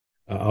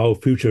our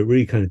future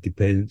really kind of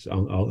depends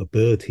on our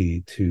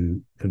ability to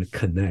kind of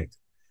connect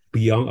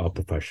beyond our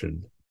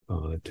profession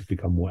to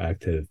become more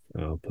active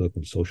politically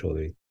and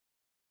socially.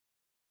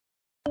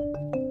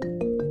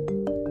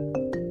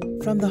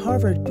 From the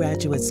Harvard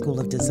Graduate School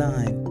of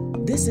Design,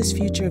 this is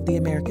Future of the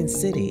American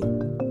City.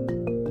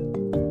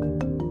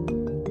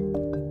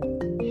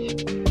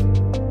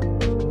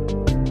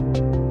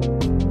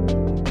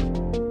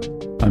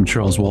 I'm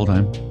Charles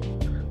Waldheim.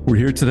 We're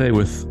here today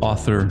with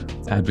author,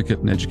 advocate,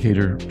 and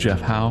educator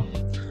Jeff Hou.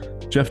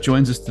 Jeff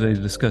joins us today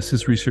to discuss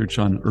his research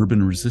on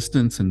urban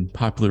resistance and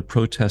popular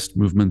protest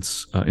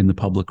movements in the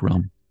public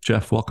realm.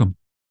 Jeff, welcome.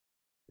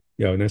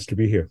 Yeah, nice to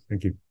be here.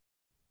 Thank you.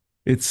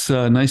 It's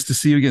nice to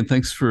see you again.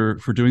 Thanks for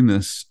doing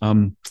this.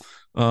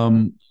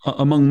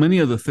 Among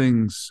many other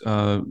things,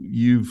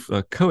 you've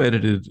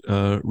co-edited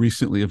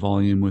recently a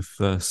volume with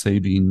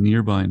Sabine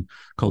Nierbein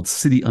called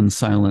City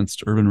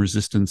Unsilenced, Urban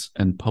Resistance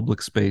and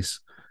Public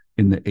Space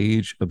in the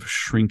Age of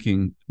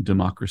Shrinking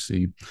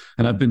Democracy.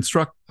 And I've been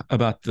struck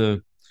about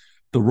the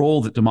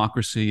role that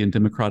democracy and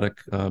democratic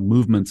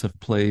movements have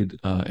played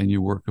in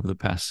your work over the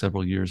past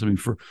several years. I mean,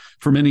 for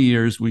many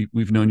years,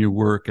 we've known your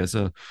work as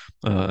an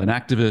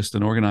activist,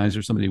 an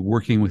organizer, somebody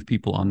working with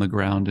people on the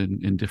ground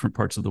in different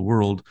parts of the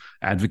world,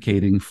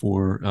 advocating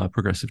for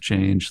progressive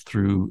change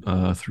through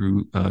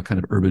kind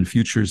of urban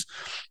futures.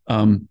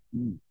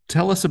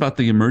 Tell us about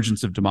the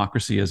emergence of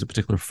democracy as a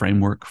particular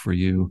framework for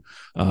you,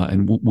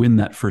 and when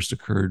that first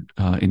occurred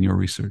in your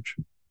research.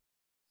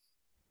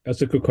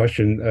 That's a good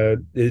question.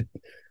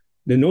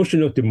 The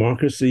notion of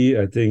democracy,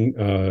 I think,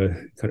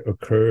 kind of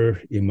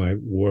occur in my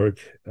work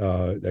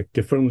like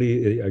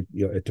differently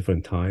at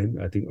different time.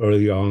 I think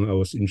early on I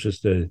was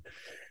interested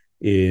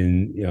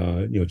in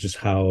just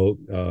how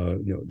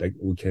like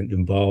we can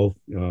involve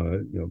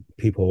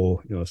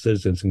people,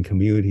 citizens and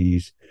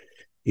communities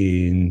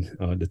in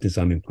the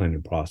design and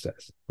planning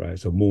process, right?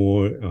 So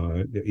more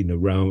in the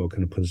realm of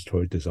kind of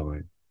participatory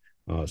design.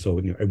 So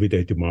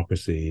everyday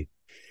democracy.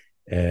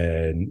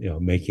 And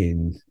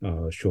making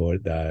sure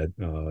that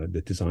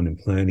the design and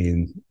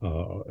planning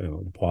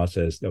the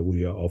process that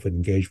we are often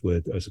engaged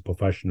with as a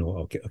professional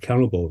are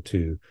accountable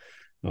to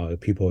the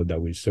people that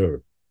we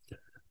serve.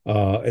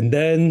 And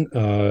then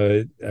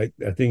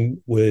I think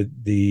with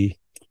the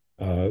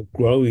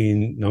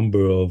growing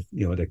number of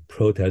like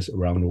protests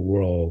around the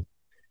world,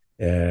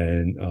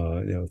 and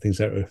things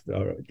that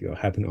are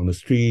happening on the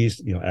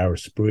streets, Arab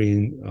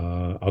Spring,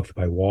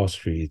 Occupy Wall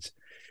Street.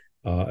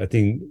 I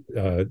think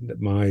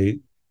my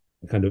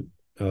kind of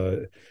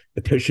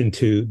attention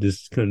to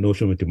this kind of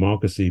notion of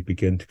democracy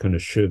began to kind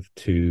of shift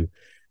to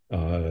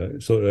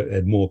sort of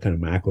at more kind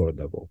of macro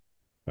level,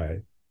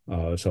 right?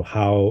 So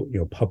how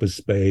public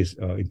space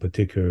in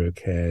particular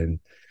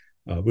can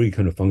really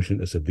kind of function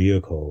as a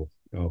vehicle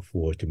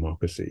for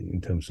democracy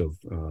in terms of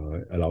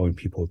allowing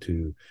people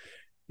to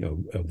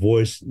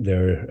voice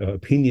their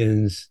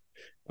opinions,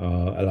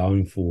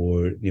 allowing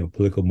for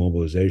political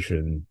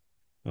mobilization.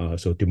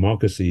 So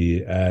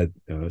democracy at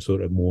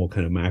sort of more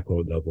kind of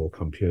macro level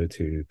compared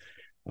to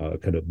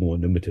kind of more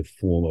limited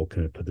form of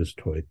kind of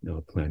participatory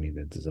planning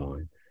and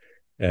design.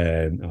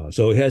 And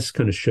so it has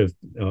kind of shifted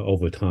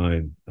over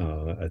time,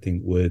 I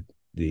think, with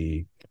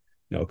the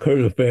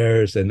current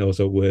affairs and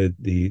also with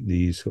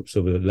the sort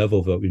of level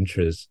of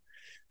interest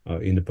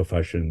in the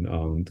profession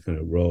on the kind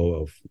of role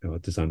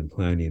of design and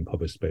planning,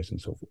 public space, and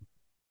so forth.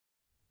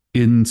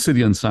 In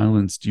City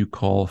Unsilenced, you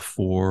call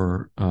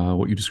for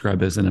what you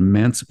describe as an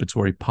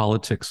emancipatory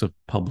politics of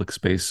public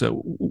space. So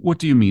what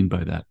do you mean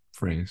by that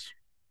phrase?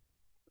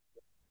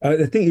 I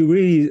think it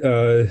really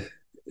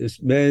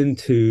is meant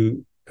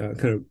to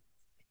kind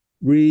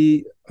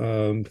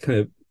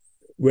of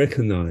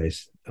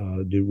recognize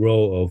the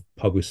role of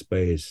public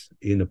space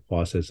in the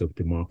process of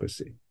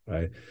democracy,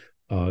 right?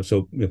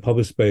 So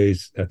public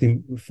space, I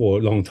think for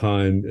a long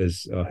time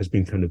has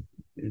been kind of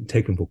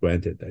taken for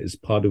granted. That it's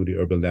part of the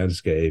urban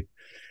landscape.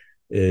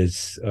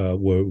 Is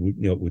where we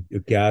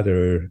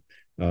gather.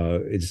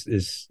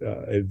 Is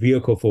a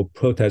vehicle for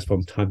protest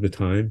from time to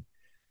time,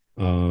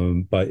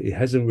 but it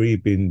hasn't really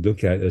been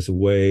looked at as a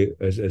way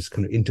as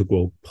kind of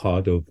integral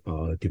part of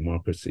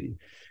democracy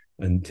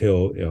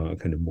until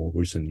kind of more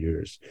recent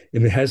years.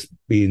 And it has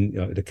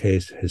been the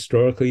case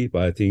historically,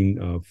 but I think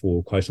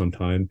for quite some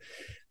time,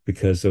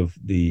 because of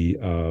the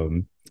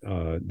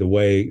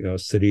way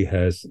city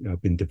has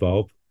been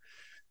developed,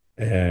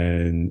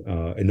 and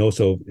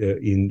also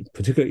in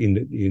particular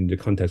in the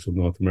context of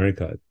North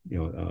America,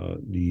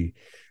 the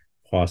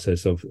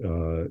process of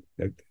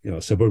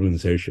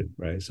suburbanization,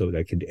 right? So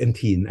like the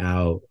emptying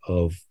out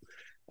of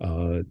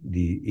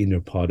the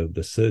inner part of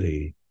the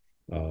city,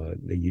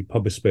 the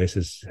public space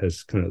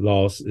has kind of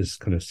lost its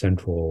kind of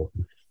central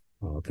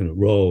kind of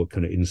role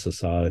kind of in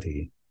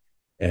society.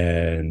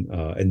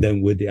 And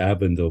then with the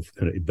advent of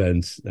kind of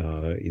events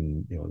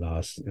in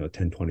last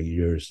 10, 20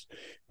 years,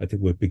 I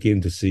think we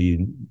begin to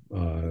see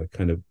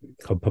kind of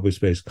public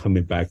space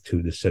coming back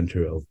to the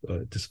center of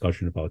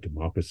discussion about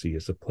democracy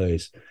as a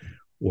place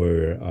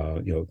where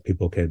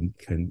people can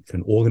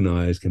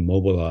organize, can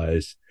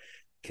mobilize,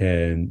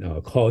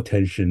 can call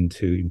attention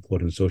to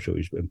important social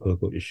and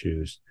political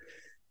issues.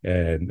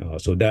 And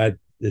so that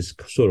is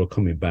sort of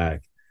coming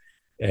back.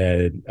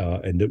 And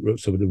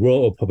so the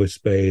role of public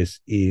space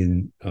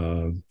in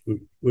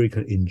really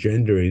kind of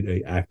engendering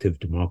an active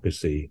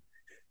democracy.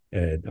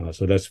 And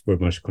so that's very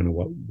much kind of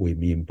what we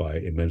mean by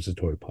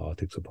emancipatory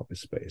politics of public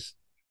space.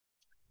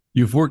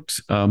 You've worked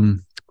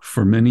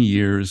for many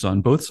years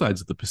on both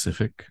sides of the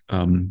Pacific.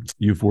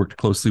 You've worked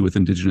closely with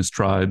indigenous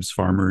tribes,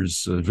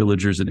 farmers,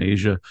 villagers in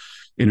Asia,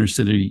 inner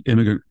city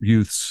immigrant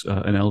youths,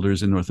 and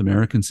elders in North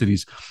American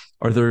cities.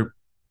 Are there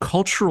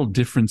cultural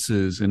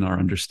differences in our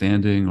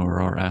understanding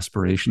or our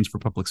aspirations for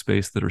public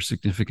space that are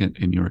significant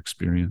in your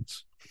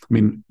experience? I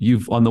mean,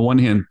 on the one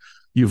hand,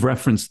 you've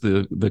referenced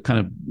the kind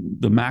of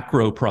the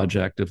macro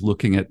project of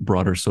looking at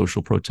broader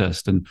social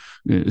protest and,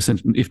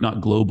 if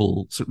not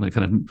global, certainly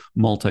kind of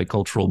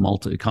multicultural,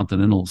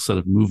 multi-continental set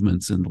of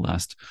movements in the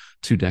last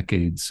 2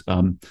 decades.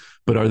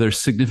 But are there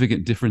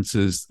significant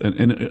differences,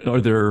 and are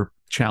there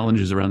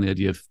challenges around the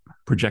idea of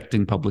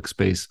projecting public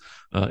space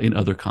in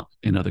other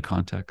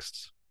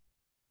contexts?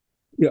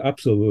 Yeah,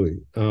 absolutely.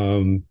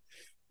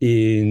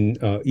 In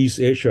East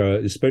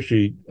Asia,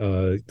 especially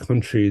a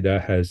country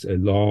that has a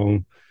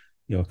long,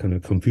 kind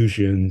of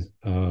Confucian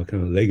kind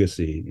of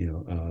legacy,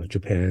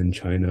 Japan,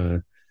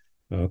 China,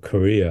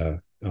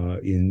 Korea,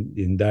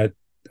 in that,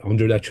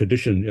 under that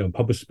tradition,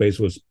 public space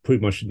was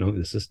pretty much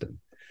non-existent.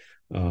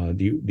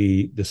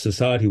 The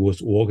society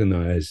was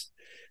organized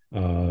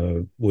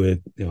with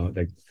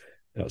like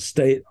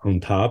state on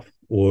top,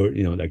 or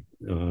like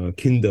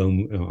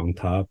kingdom on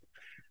top.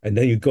 And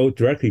then you go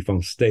directly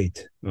from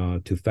state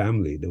to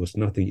family. There was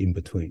nothing in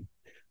between.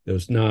 There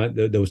was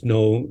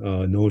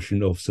no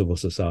notion of civil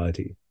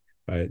society,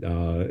 right?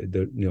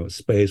 The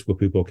space where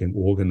people can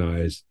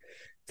organize,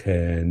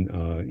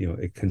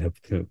 it can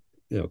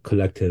have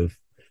collective,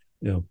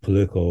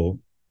 political,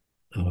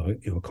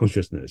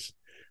 consciousness.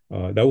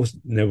 That was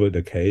never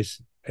the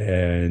case,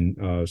 and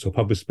so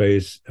public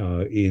space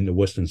in the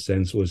Western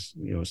sense was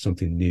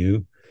something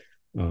new,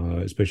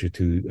 especially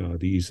to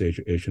the East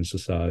Asian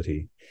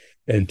society.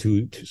 And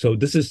so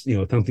this is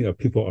something that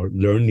people are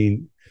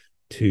learning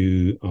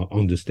to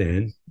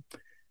understand,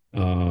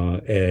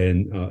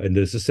 and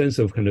there's a sense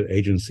of kind of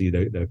agency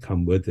that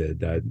come with it,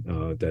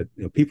 that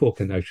people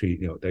can actually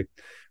that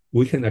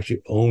we can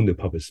actually own the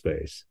public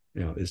space.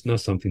 It's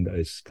not something that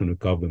is kind of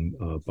governed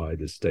by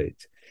the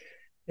state,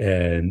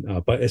 and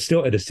but it's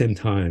still at the same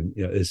time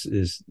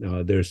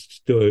there's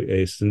still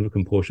a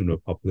significant portion of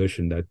the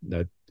population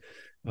that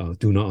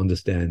do not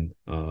understand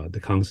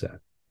the concept,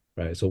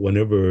 right? So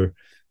whenever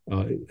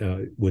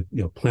with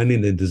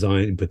planning and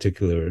design in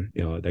particular,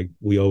 like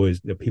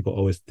people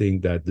always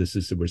think that this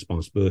is the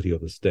responsibility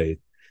of the state,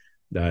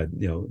 that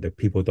that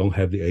people don't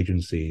have the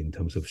agency in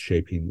terms of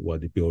shaping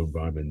what the built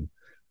environment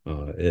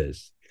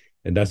is,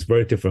 and that's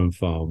very different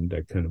from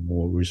that kind of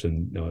more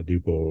recent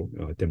liberal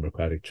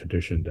democratic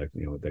tradition that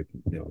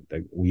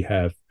we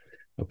have.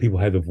 People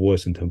have a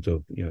voice in terms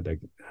of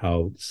like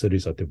how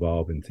cities are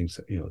developed and things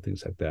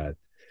like that.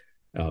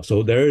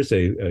 So there is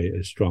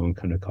a strong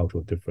kind of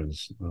cultural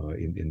difference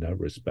in that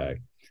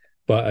respect.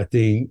 But I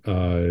think,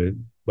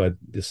 but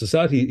the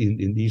society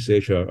in East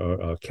Asia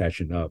are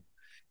catching up,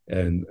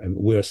 and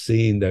we're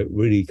seeing that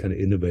really kind of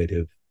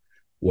innovative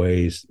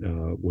ways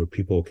where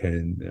people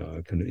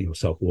can kind of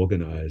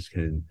self-organize,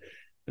 can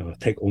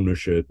take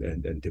ownership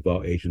and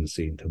develop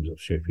agency in terms of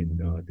shaping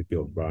the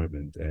built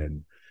environment.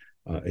 And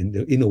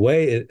in a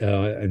way,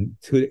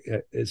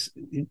 it's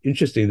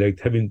interesting, like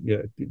having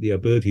the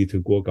ability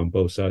to work on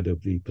both sides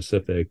of the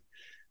Pacific.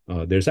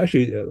 There's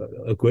actually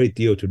a great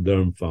deal to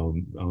learn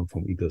from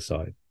either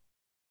side.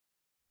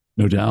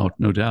 No doubt,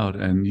 no doubt.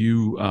 And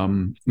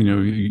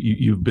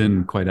you've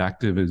been quite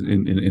active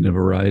in a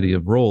variety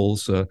of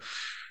roles.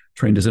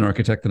 Trained as an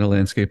architect and a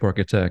landscape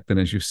architect, and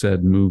as you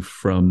said, moved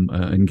from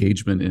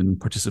engagement in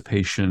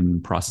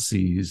participation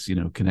processes,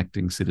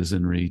 connecting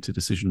citizenry to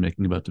decision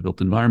making about the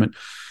built environment,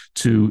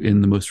 to,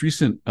 in the most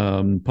recent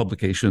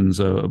publications,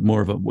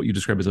 more of what you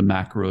describe as a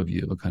macro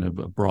view, a kind of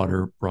a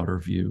broader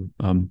view.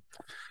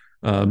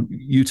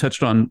 You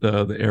touched on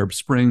the Arab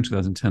Spring,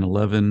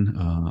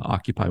 2010-11,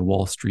 Occupy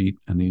Wall Street,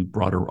 and the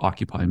broader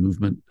Occupy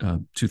movement,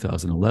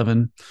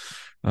 2011.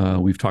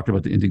 We've talked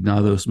about the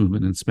Indignados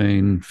movement in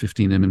Spain,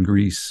 15M in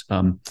Greece.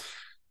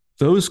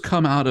 Those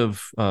come out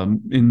of,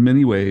 in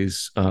many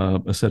ways,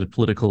 a set of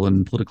political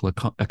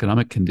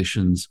economic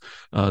conditions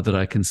that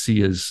I can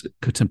see as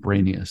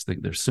contemporaneous.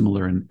 They're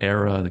similar in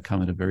era. They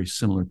come at a very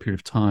similar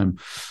period of time.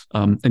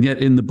 And yet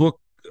in the book,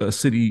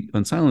 City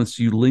Unsilenced,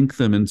 you link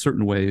them in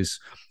certain ways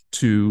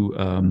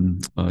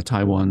to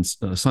Taiwan's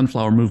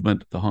Sunflower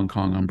Movement, the Hong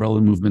Kong Umbrella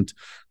Movement,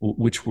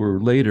 which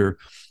were later.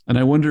 And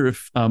I wonder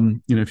if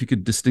if you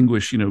could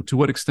distinguish, to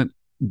what extent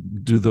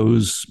do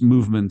those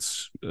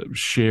movements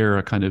share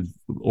a kind of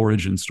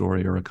origin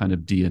story or a kind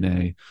of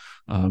DNA?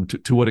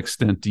 To what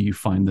extent do you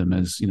find them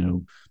as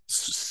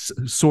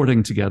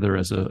sorting together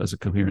as a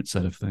coherent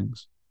set of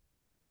things?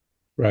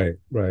 Right.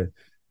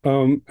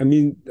 I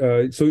mean,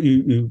 so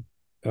you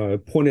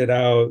pointed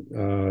out,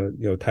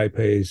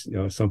 Taipei's,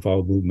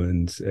 Sunflower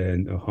movement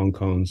and Hong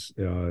Kong's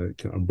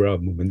umbrella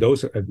movement.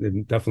 Those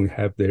definitely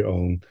have their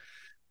own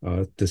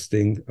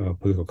distinct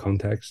political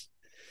context.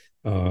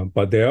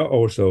 But there are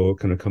also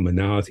kind of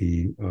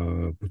commonality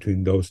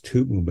between those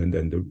two movements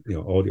and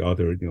all the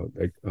other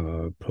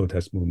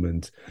protest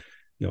movements,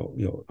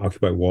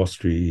 Occupy Wall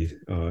Street,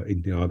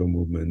 Indian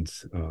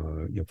movements,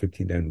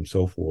 15th and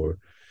so forth.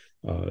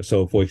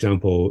 So, for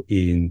example,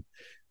 in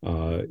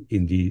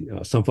the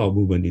Sunflower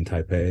movement in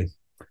Taipei,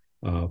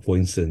 for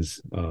instance,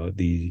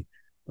 the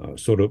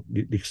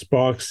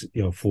sparks,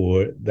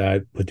 for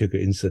that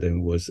particular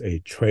incident was a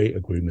trade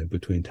agreement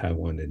between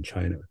Taiwan and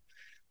China.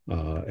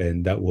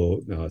 And that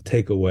will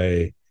take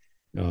away,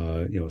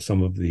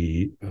 some of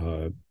the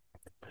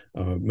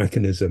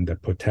mechanism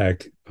that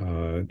protect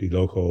the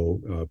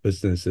local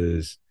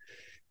businesses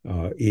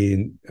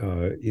in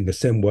the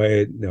same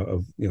way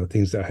of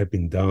things that have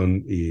been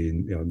done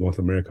in North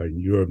America and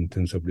Europe in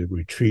terms of the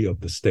retreat of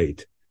the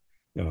state,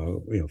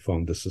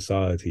 from the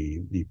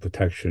society, the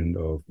protection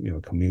of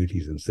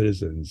communities and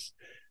citizens,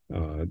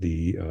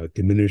 the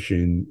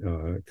diminishing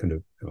kind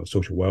of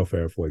social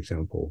welfare, for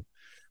example.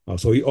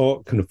 So we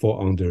all kind of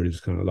fall under this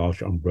kind of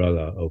large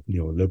umbrella of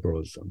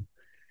neoliberalism.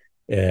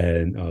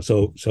 And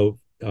so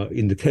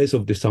in the case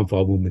of the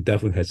Sunflower movement,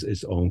 definitely has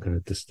its own kind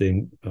of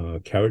distinct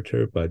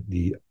character, but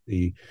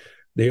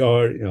they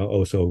are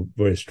also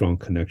very strong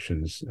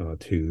connections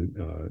to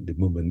the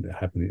movement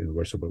happening in the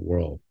rest of the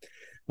world.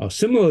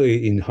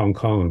 Similarly, in Hong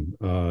Kong,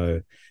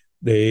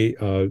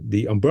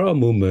 the umbrella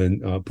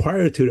movement,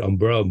 prior to the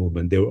umbrella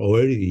movement, there were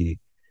already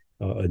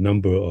a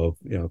number of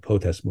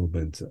protest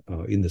movements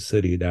in the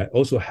city that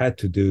also had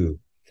to do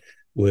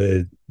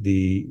with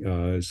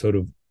the sort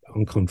of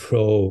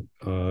uncontrolled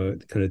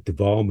kind of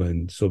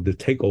development, so the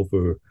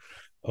takeover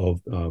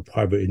of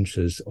private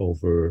interests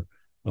over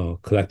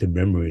collective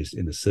memories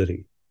in the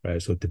city,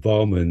 right? So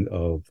redevelopment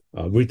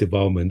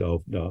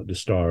of the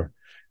Star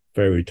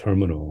Ferry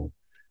Terminal,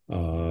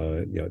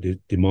 the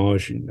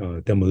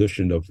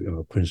demolition of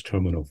Prince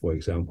Terminal, for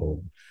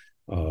example,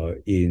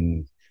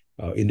 in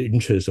the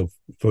interest of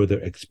further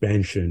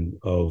expansion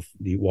of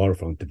the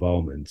waterfront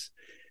developments.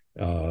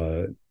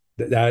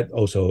 That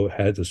also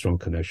has a strong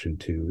connection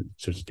to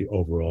sort of the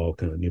overall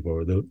kind of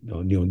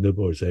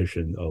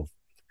neoliberalization of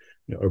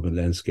urban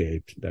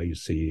landscape that you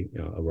see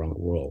around the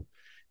world.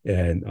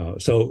 And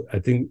so I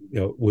think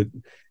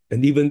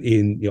and even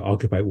in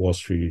Occupy Wall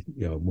Street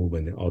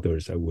movement and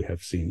others that we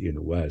have seen in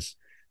the West,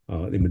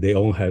 they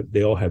all have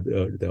their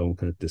own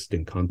kind of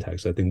distinct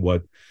context. I think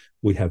what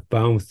we have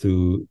found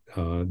through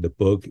the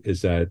book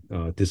is that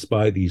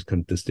despite these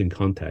kind of distinct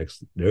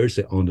contexts, there is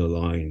an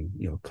underlying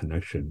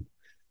connection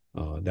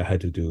that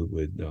had to do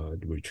with the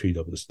retreat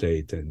of the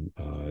state and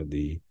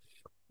the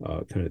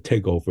kind of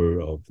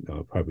takeover of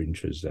private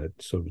interests that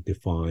sort of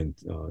defined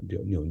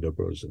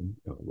neoliberalism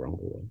around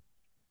the world.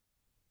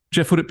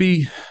 Jeff, would it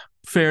be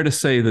fair to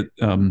say that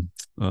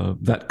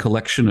that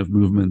collection of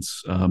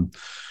movements,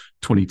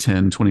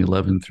 2010,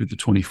 2011 through the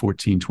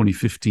 2014,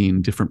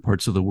 2015, different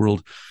parts of the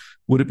world,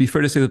 would it be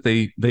fair to say that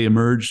they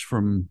emerged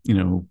from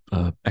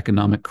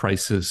economic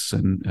crisis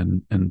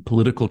and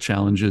political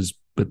challenges,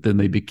 but then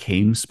they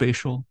became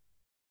spatial?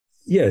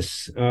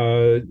 Yes,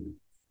 I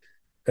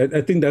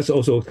think that's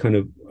also kind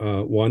of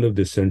one of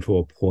the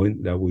central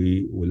point that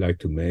we would like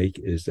to make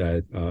is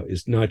that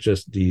it's not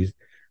just the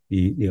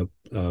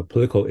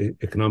political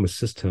economic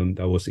system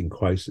that was in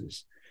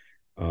crisis.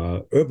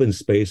 Urban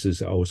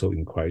spaces are also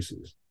in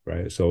crisis,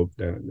 right? So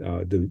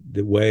the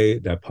way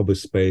that public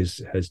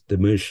space has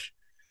diminished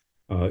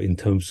in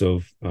terms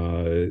of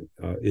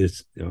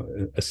its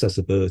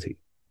accessibility,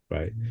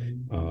 right?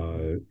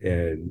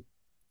 And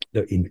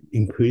the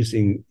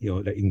increasing,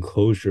 the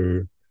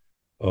enclosure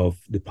of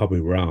the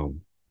public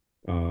realm,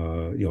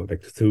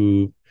 like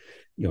through,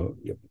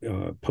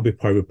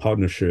 public-private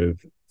partnership,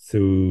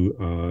 through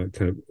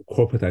kind of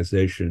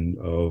corporatization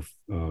of,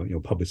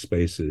 public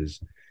spaces.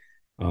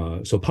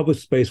 So public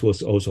space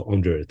was also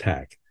under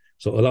attack.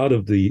 So a lot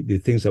of the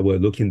things that we're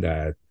looking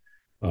at,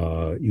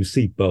 you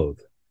see both.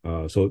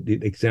 So the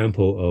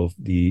example of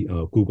the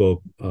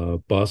Google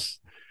bus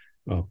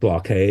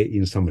blockade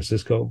in San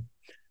Francisco,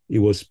 it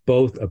was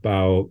both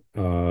about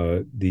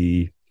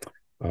the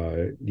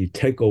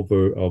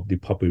takeover of the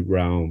public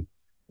realm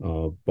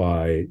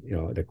by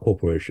the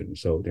corporation.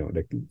 So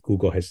like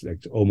Google has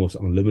like almost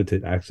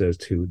unlimited access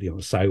to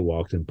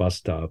sidewalks and bus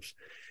stops,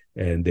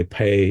 and they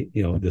pay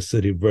the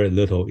city very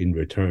little in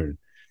return.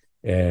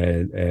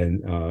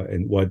 And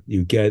what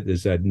you get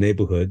is that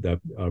neighborhood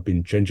that are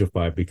being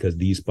gentrified because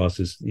these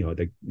buses,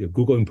 the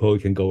Google employee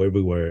can go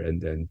everywhere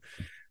and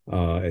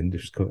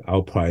just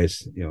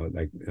outprice,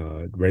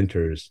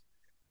 renters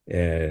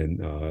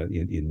and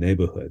in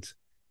neighborhoods.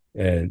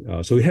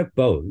 And so you have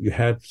both. You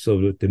have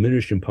sort of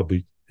diminishing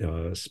public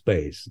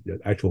space, the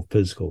actual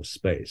physical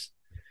space,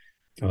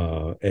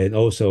 and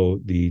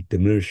also the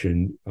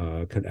diminishing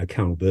kind of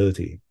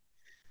accountability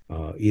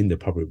in the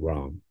public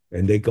realm,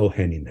 and they go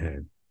hand in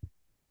hand.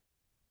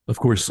 of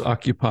course,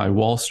 Occupy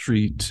Wall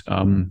Street,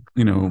 phenomenon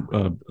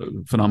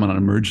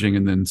emerging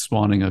and then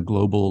spawning a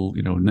global,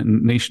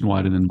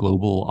 nationwide and then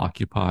global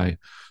Occupy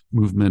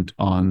movement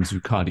on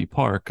Zuccotti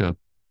Park, a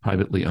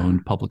privately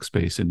owned public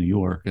space in New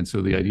York. And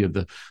so the idea of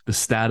the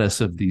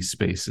status of these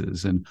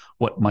spaces and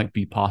what might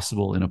be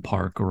possible in a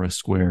park or a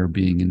square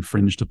being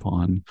infringed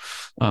upon.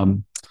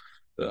 I'm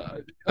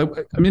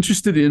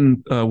interested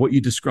in what you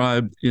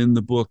described in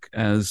the book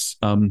as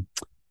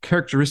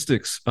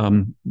characteristics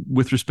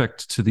with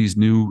respect to these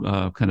new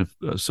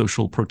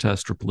social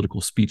protest or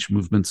political speech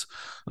movements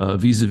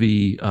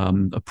vis-a-vis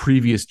a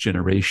previous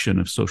generation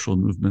of social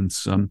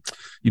movements.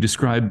 You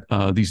describe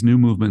these new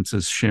movements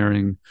as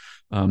sharing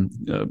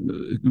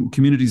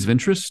communities of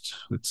interest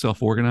that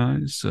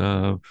self-organize,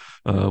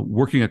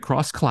 working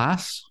across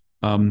class,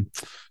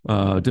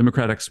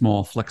 democratic,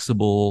 small,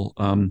 flexible,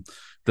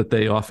 that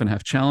they often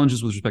have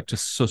challenges with respect to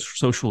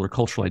social or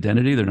cultural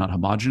identity. They're not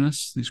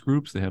homogenous, these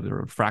groups. They have their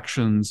own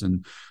fractions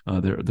and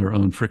their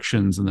own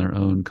frictions and their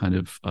own kind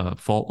of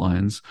fault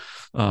lines,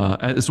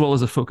 as well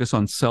as a focus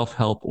on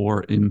self-help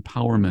or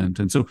empowerment.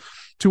 And so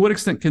to what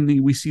extent can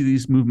we see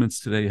these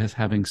movements today as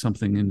having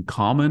something in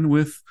common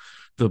with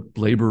the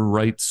labor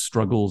rights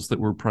struggles that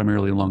were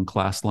primarily along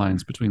class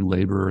lines between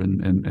labor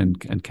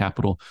and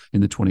capital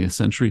in the 20th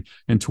century?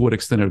 And to what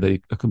extent are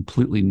they a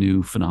completely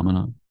new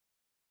phenomenon?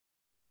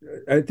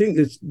 I think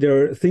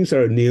there are things that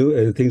are new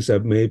and things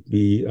that may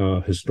be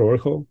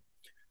historical.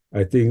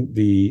 I think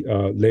the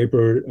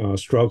labor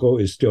struggle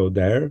is still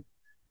there,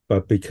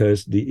 but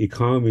because the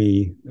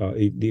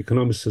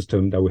economic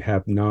system that we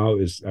have now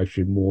is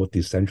actually more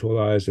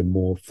decentralized and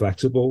more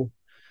flexible,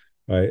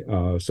 right?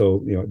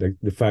 So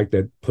the fact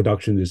that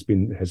production has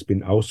been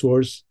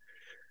outsourced,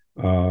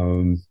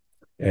 and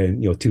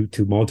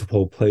to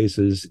multiple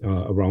places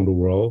around the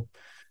world.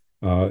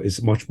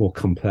 It's much more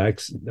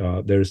complex.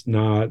 There's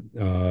not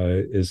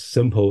as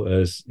simple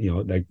as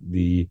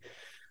the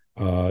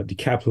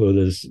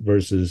capitalist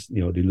versus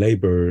the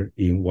labor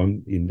in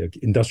the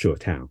industrial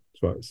town.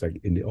 So it's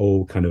like in the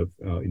old kind of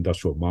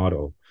industrial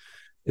model.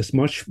 It's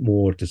much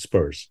more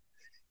dispersed,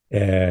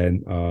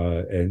 and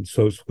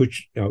so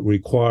which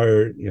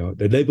require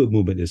the labor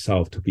movement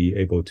itself to be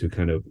able to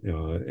kind of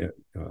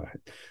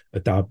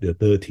adopt the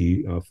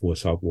ability for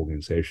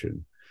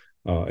self-organization.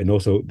 And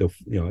also the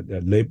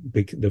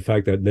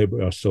fact that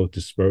labor are so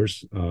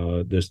dispersed,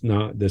 there's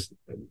not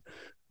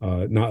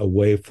a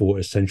way for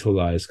a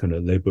centralized kind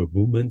of labor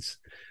movements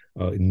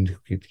to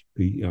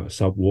be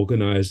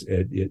self-organized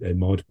at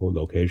multiple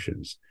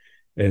locations,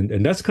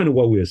 and that's kind of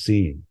what we are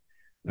seeing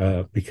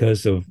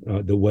because of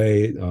the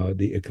way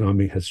the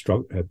economy have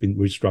been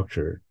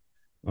restructured.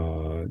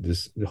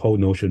 The whole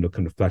notion of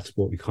kind of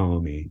flexible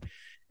economy,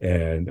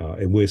 and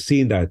we're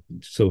seeing that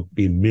so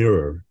being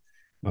mirrored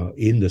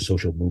in the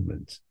social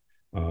movements,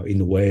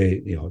 in a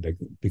way,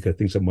 because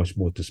things are much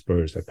more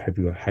dispersed, like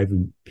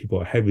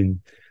people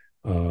having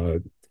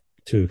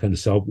to kind of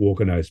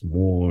self-organize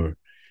more.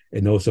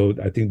 And also,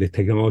 I think the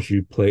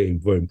technology play a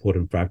very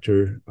important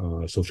factor,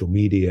 social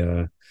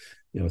media,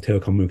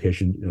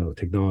 telecommunication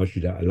technology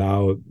that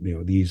allow,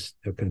 these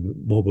kind of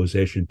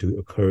mobilization to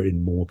occur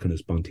in more kind of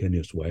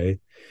spontaneous way.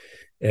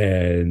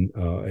 And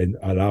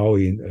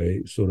allowing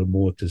a sort of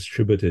more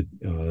distributed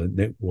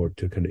network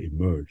to kind of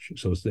emerge.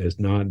 So there's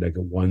not like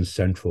a one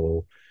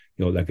central,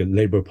 like a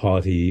labor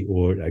party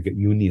or like a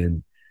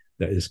union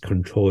that is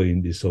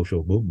controlling the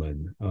social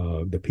movement.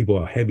 The people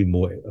are having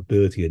more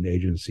ability and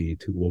agency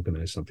to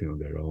organize something on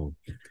their own.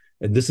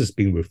 And this is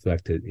being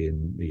reflected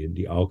in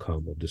the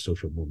outcome of the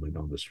social movement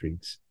on the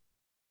streets.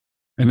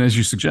 And as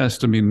you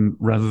suggest, I mean,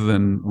 rather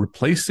than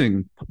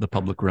replacing the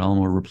public realm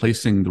or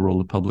replacing the role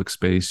of public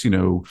space,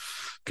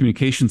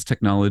 communications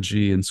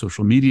technology and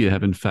social media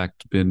have in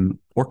fact been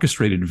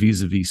orchestrated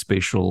vis-a-vis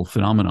spatial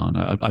phenomenon.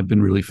 I've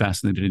been really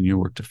fascinated in your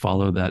work to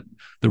follow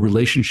the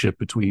relationship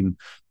between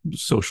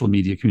social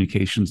media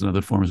communications and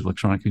other forms of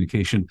electronic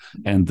communication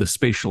and the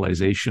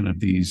spatialization of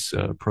these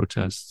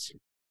protests.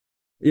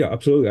 Yeah,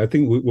 absolutely. I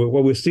think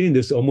what we're seeing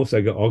is almost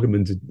like an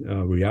augmented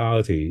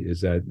reality,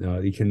 is that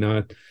you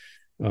cannot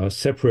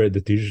separate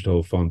the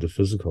digital from the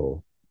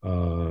physical.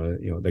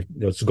 Like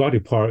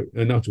Zuccotti Park,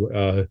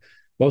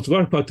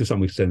 Zuccotti Park to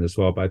some extent as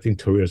well, but I think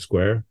Tahrir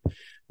Square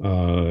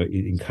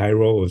in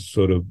Cairo was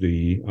sort of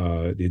the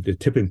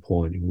tipping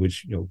point in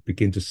which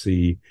begin to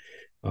see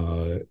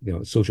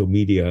social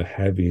media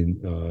having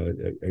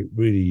a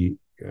really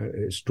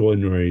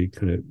extraordinary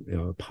kind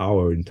of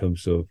power in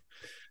terms of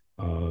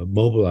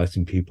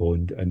mobilizing people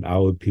and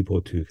allow people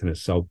to kind of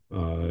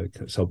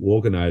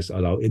self-organize,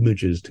 allow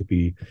images to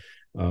be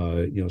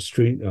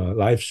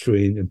live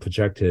streamed and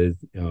projected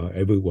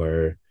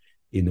everywhere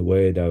in a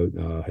way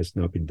that has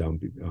not been done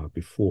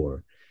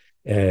before,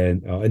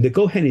 and they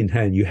go hand in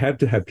hand. You have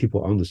to have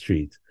people on the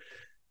street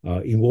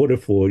in order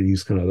for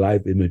these kind of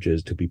live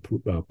images to be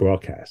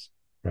broadcast,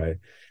 right?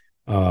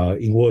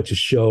 In order to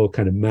show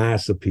kind of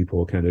mass of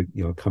people kind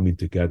of coming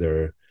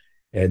together,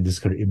 and this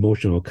kind of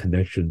emotional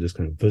connection, this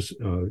kind of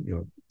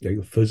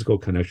physical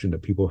connection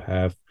that people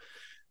have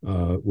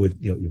with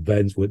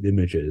events, with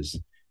images.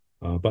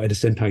 But at the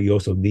same time, you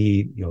also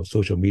need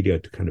social media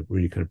to kind of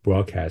really kind of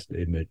broadcast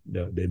the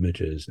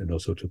images and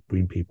also to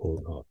bring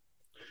people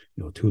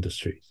to the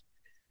streets.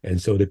 And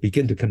so they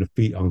begin to kind of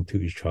feed onto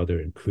each other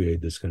and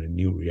create this kind of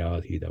new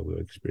reality that we're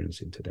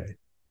experiencing today.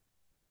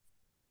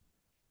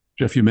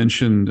 Jeff, you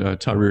mentioned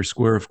Tahrir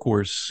Square, of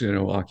course,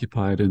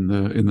 occupied in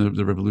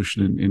the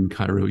revolution in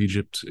Cairo,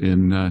 Egypt,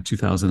 in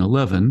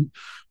 2011.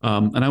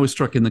 And I was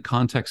struck in the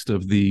context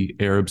of the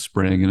Arab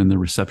Spring and in the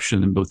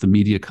reception in both the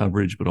media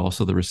coverage, but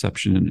also the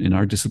reception in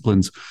our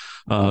disciplines.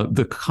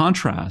 The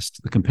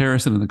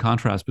comparison and the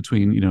contrast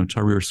between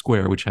Tahrir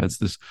Square, which has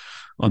this,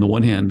 on the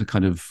one hand,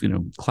 kind of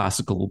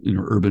classical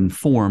urban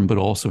form, but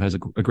also has a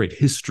great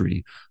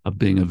history of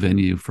being a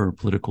venue for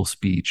political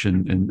speech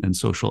and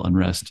social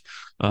unrest.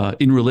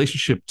 In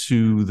relationship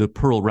to the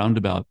Pearl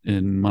Roundabout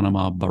in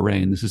Manama,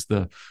 Bahrain, this is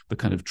the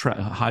kind of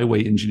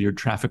highway engineered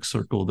traffic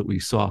circle that we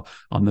saw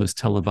on those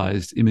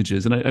televised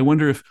images. And I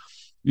wonder if,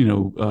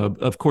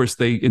 of course,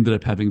 they ended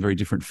up having very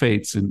different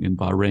fates. In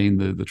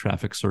Bahrain, the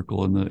traffic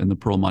circle and the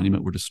Pearl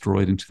Monument were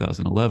destroyed in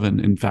 2011,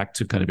 in fact,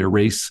 to kind of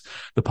erase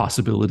the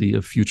possibility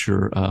of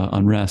future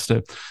unrest.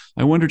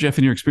 I wonder, Jeff,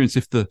 in your experience,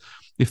 if the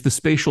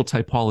spatial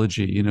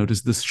typology,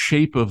 does the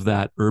shape of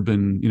that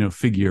urban,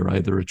 figure,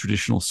 either a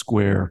traditional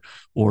square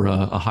or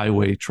a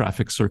highway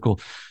traffic circle,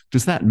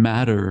 does that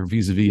matter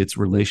vis-a-vis its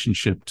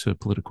relationship to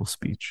political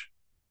speech?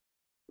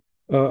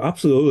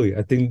 Absolutely.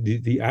 I think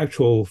the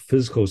actual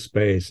physical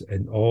space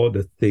and all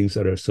the things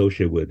that are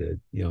associated with it,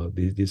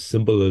 the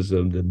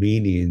symbolism, the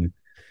meaning,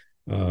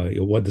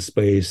 what the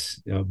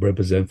space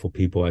represent for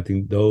people, I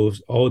think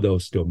all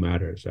those still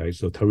matters, right?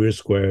 So Tahrir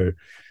Square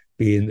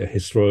being a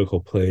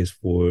historical place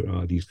for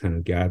these kind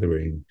of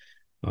gathering,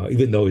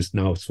 even though it's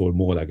now sort of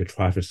more like a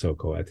traffic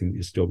circle, I think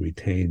it still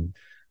retain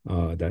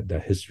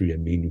that history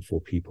and meaning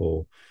for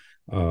people.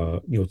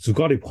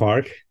 Zuccotti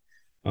Park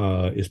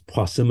is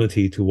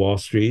proximity to Wall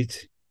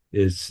Street,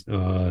 is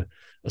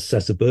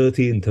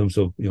accessibility in terms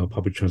of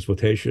public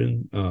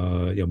transportation,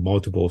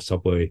 multiple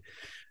subway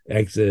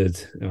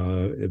exits,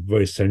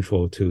 very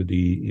central to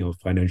the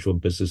financial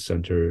and business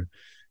center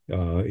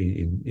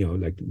in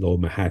like Lower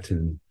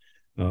Manhattan.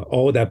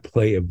 All that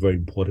play a very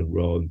important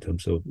role in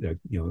terms of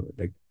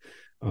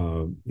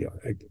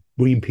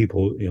bringing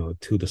people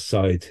to the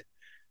site,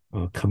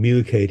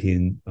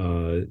 communicating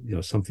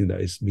something that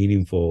is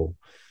meaningful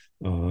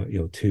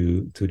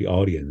to the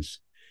audience,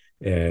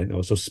 and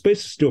also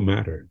space still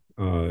matter,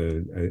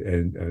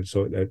 and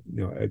so that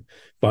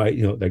by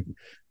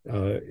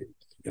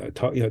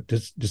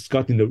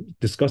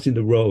discussing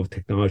the role of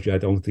technology, I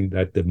don't think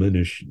that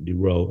diminish the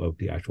role of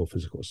the actual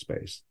physical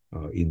space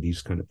in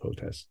these kind of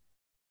protests.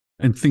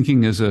 And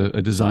thinking as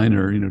a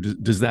designer,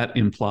 does that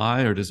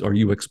imply, or are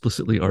you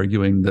explicitly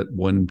arguing that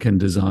one can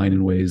design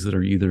in ways that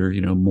are either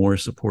more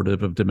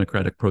supportive of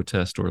democratic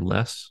protest or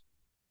less?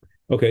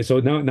 Okay, so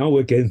now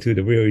we're getting to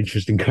the real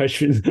interesting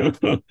question.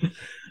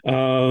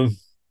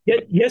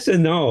 Yes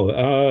and no.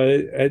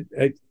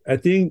 I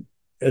think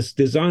as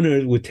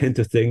designers, we tend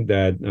to think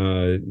that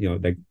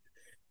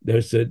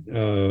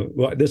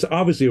there's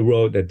obviously a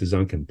role that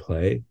design can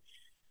play,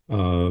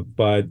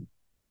 but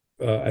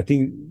I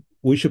think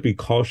we should be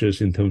cautious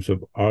in terms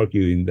of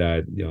arguing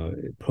that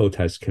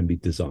protests can be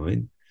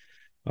designed.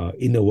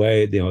 In a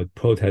way,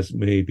 protests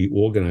may be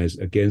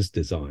organized against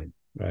design,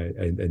 right?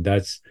 And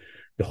that's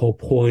the whole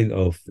point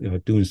of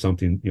doing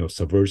something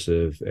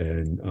subversive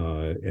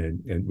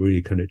and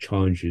really kind of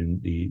challenging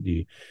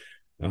the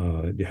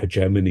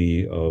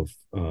hegemony of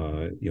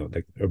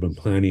like urban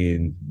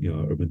planning,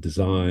 urban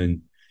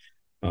design.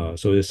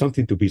 So there's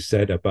something to be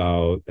said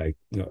about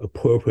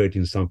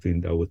appropriating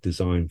something that was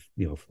designed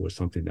for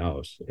something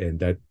else, and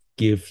that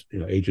gives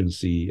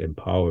agency and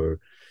power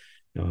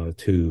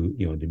to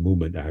the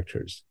movement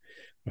actors,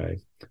 right?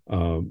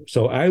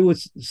 So I would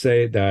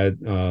say that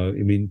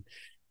I mean,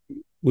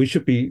 we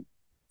should be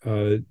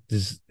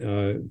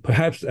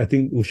perhaps I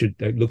think we should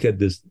look at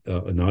this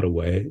another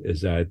way,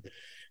 is that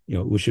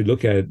we should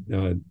look at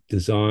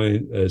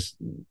design as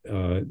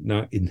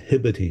not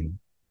inhibiting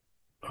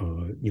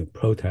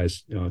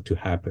protests to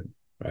happen,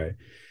 right?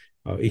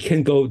 It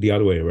can go the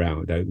other way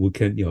around, that we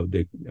can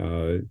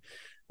the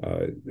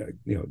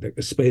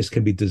space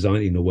can be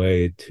designed in a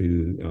way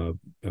to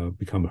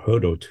become a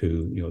hurdle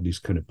to these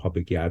kind of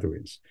public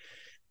gatherings.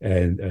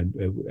 And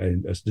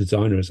as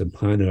designers and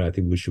planners, I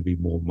think we should be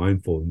more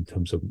mindful in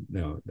terms of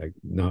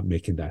not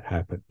making that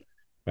happen,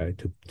 right?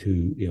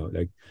 To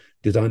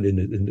design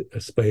in a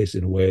space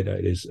in a way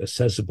that is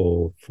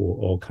accessible for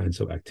all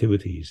kinds of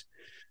activities,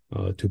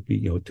 to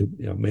be to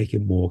make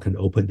it more kind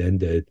of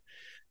open-ended,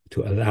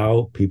 to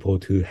allow people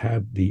to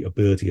have the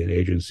ability and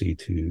agency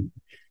to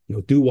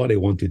do what they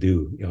want to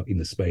do in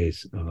the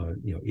space,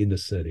 in the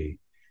city.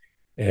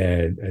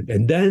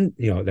 And then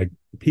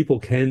people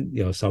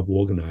can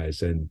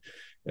self-organize and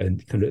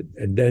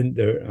then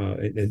there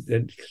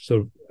and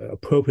sort of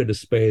appropriate the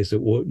space,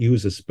 or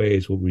use the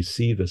space, or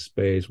receive the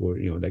space, or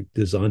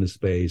design the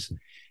space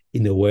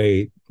in a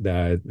way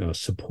that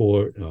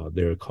support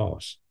their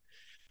cause.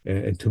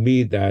 And to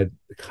me, that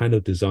kind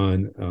of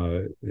design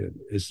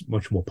is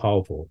much more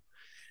powerful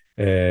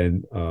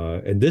And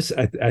this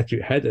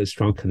actually had a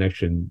strong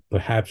connection,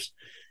 perhaps,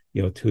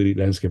 to the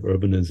landscape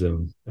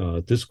urbanism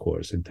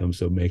discourse in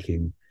terms of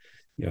making,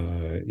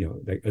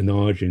 like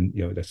acknowledging,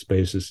 that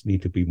spaces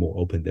need to be more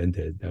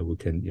open-ended, that we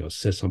can,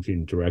 set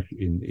something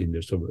in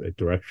the sort of a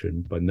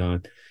direction, but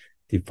not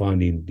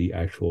defining the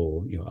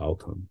actual,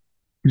 outcome.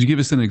 Could you give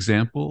us an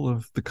example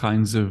of the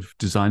kinds of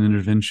design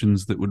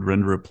interventions that would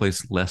render a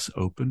place less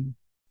open?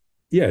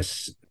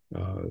 Yes.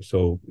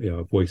 So,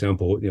 for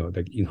example,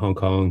 like in Hong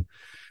Kong,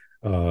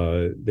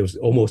 it was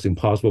almost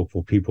impossible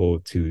for people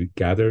to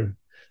gather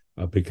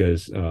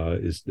because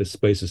the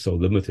space is so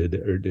limited.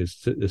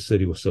 The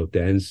city was so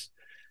dense.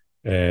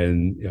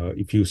 And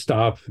if you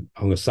stop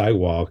on the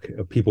sidewalk,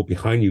 people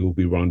behind you will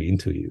be running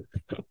into you.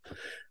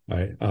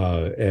 Right.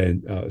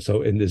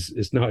 So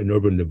it's not an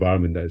urban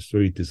environment that's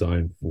really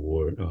designed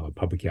for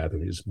public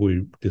gathering. It's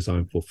really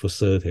designed for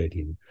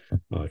facilitating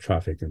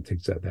traffic and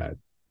things like that.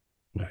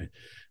 Right.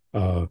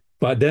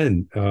 But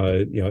then, the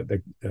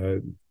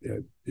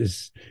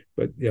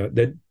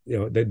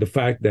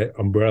fact that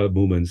umbrella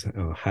movements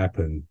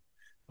happen,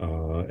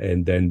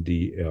 and then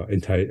the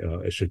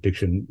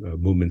anti-extradition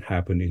movement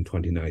happened in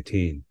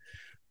 2019.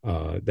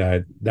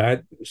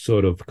 That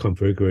sort of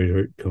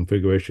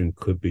configuration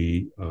could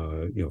be,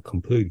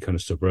 completely kind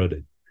of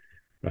subverted,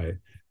 right?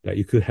 That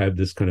you could have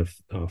this kind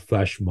of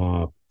flash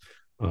mob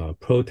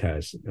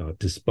protest,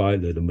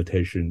 despite the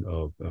limitation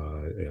of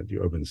the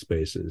urban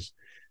spaces.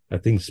 I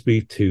think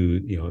speak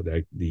to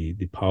like the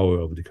power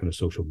of the kind of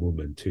social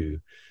movement to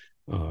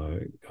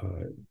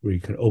really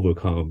kind of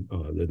overcome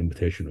the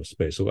limitation of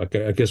space. So I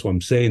guess what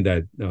I'm saying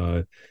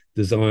that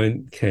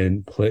design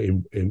can play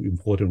an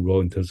important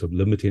role in terms of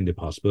limiting the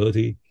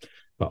possibility,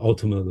 but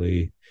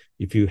ultimately,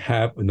 if you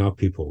have enough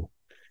people,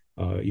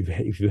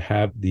 if you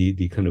have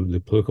the kind of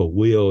the political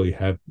will, you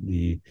have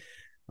the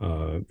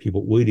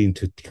people willing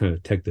to kind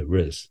of take the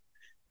risk,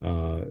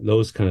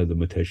 those kind of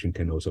limitations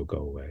can also go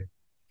away.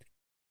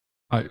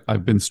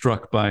 I've been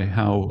struck by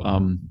how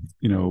on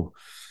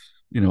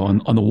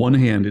the one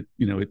hand,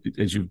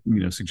 as you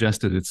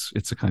suggested,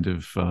 it's a kind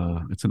of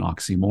it's an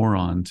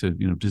oxymoron to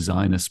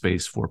design a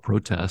space for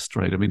protest,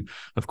 right? I mean,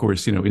 of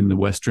course, in the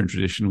Western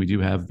tradition, we do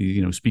have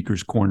the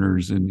speakers'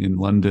 corners in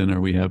London, or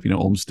we have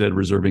Olmsted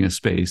reserving a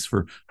space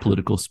for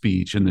political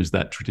speech, and there's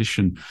that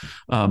tradition.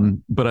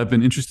 But I've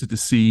been interested to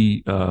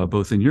see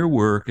both in your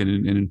work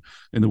and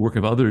in the work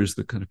of others,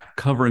 the kind of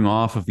covering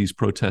off of these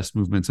protest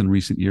movements in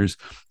recent years,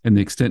 and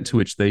the extent to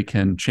which they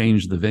can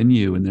change the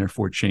venue and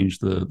therefore change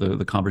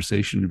the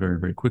conversation very,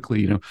 very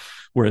quickly.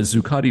 Whereas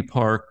Zuccotti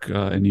Park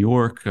in New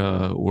York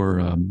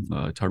or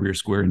Tahrir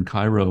Square in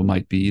Cairo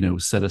might be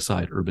set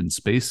aside urban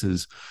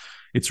spaces.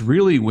 It's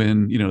really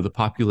when the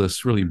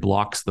populace really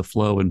blocks the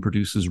flow and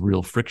produces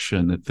real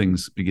friction that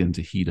things begin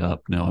to heat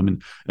up. Now, I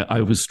mean,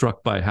 I was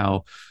struck by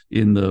how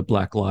in the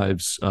Black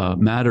Lives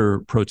Matter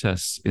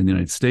protests in the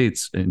United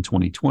States in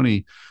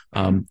 2020,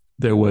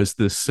 there was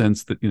this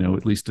sense that,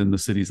 at least in the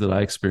cities that I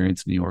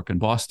experienced, New York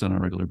and Boston on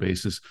a regular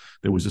basis,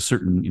 there was a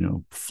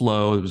certain,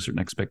 flow, there was a certain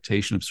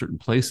expectation of certain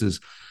places.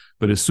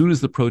 But as soon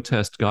as the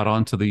protest got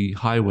onto the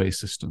highway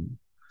system,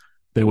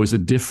 there was a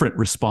different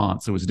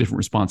response. There was a different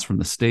response from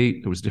the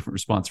state. There was a different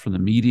response from the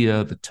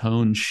media. The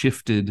tone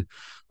shifted,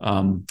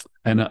 and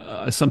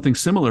something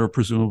similar,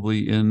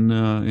 presumably in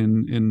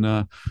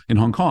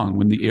Hong Kong,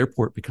 when the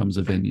airport becomes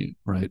a venue,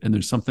 right? And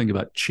there's something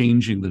about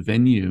changing the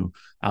venue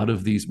out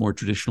of these more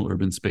traditional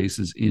urban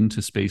spaces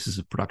into spaces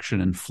of production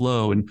and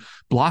flow, and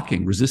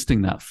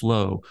resisting that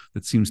flow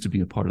that seems to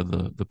be a part of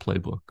the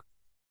playbook.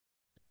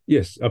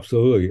 Yes,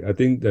 absolutely. I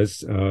think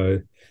that's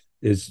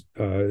is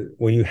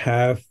when you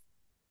have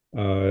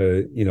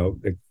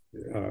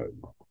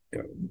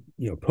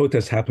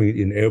protests happening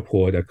in the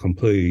airport that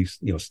completely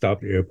stop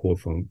the airport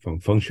from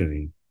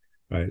functioning,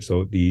 right?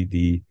 So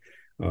the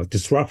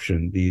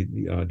disruption,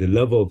 the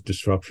level of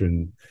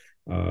disruption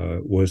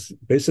was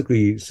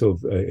basically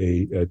sort of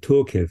a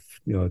toolkit,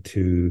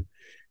 to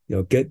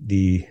get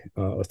the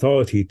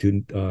authority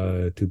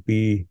to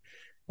be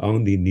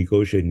on the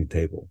negotiating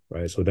table,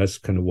 right? So that's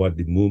kind of what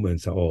the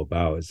movements are all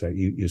about. It's like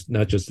it's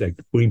not just like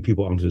bring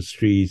people onto the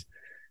streets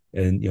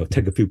and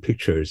take a few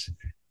pictures.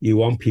 You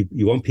want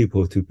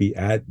people to be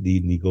at the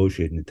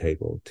negotiating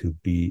table, to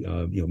be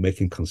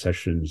making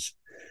concessions,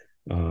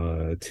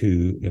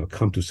 to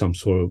come to some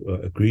sort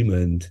of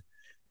agreement,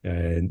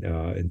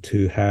 and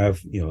to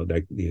have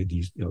like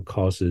these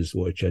causes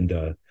or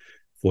agenda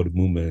for the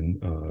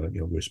movement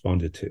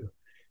responded to,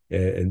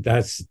 and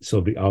that's sort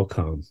of the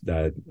outcome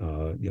that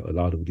a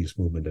lot of these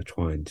movements are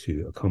trying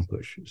to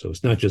accomplish. So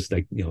it's not just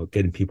like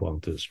getting people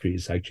onto the street.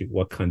 It's actually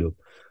what kind of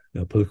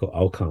political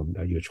outcome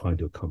that you're trying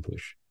to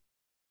accomplish.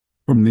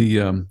 From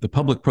the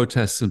public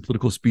protests and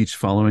political speech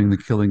following the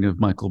killing of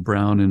Michael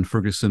Brown in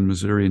Ferguson,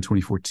 Missouri in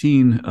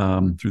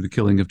 2014, through the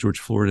killing of George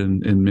Floyd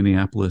in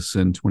Minneapolis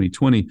in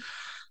 2020,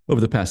 over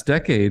the past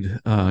decade,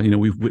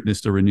 we've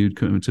witnessed a renewed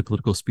commitment to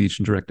political speech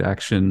and direct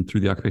action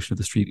through the occupation of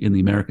the street in the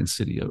American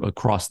city,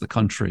 across the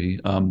country.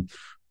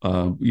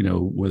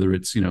 whether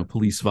it's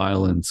police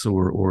violence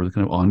or the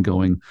kind of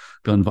ongoing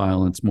gun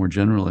violence more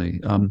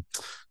generally.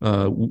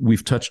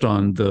 We've touched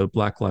on the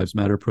Black Lives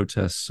Matter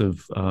protests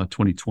of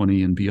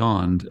 2020 and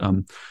beyond,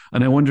 and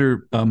I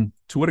wonder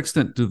to what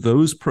extent do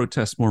those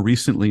protests more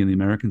recently in the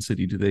American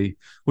city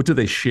what do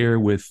they share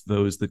with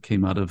those that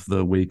came out of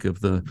the wake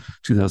of the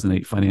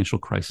 2008 financial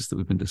crisis that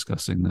we've been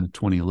discussing, the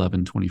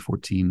 2011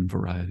 2014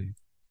 variety?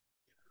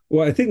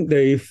 Well, I think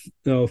they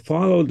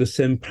follow the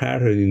same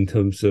pattern in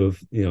terms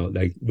of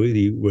like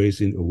really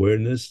raising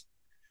awareness.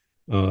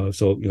 Like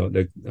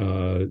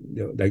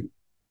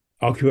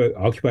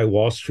Occupy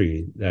Wall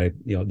Street, like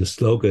the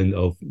slogan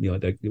of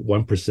like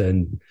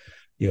 1%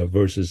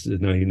 versus the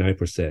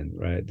 99%,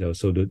 right?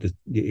 So the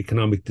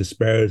economic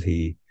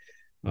disparity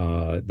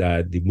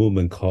that the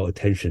movement called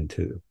attention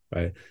to,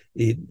 right?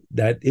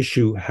 That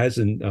issue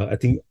hasn't. I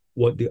think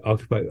what the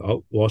Occupy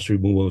Wall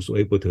Street movement was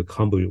able to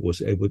accomplish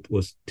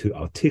was to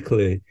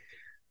articulate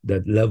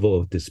that level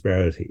of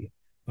disparity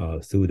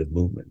through the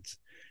movements.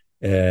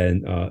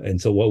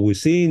 And so what we're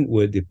seeing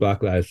with the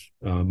Black Lives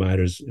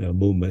Matters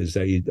movement is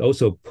that it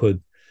also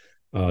put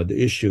the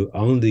issue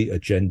on the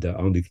agenda,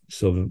 on the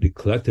sort of the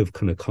collective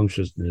kind of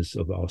consciousness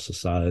of our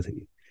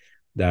society,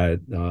 that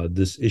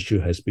this issue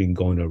has been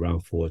going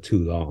around for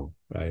too long,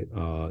 right?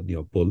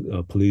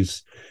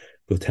 Police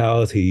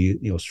brutality,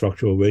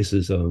 structural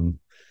racism.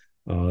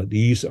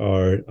 These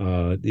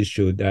are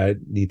issues that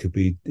need to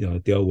be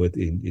dealt with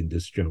in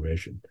this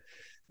generation.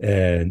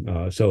 And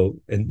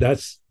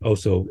that's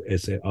also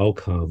as an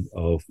outcome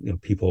of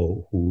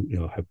people who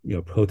have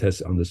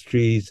protests on the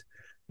streets,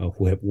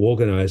 who have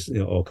organized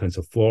all kinds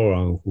of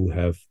forums, who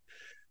have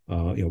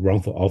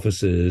run for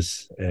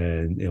offices,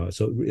 and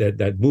so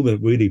that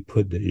movement really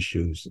put the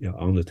issues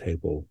on the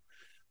table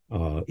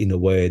in a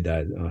way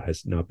that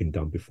has not been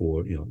done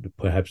before.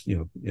 Perhaps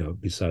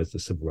besides the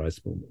civil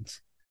rights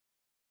movements.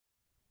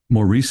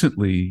 More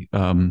recently,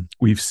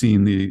 we've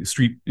seen the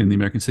street in the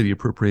American city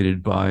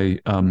appropriated by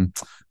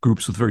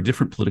groups with very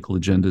different political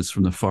agendas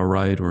from the far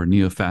right or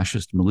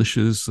neo-fascist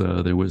militias.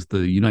 There was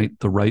the Unite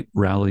the Right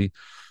rally,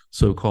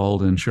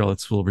 so-called, in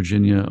Charlottesville,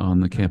 Virginia, on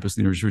the campus of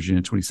the University of Virginia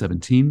in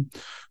 2017.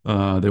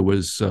 There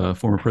was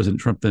former President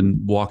Trump then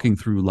walking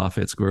through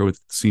Lafayette Square with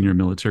senior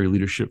military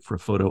leadership for a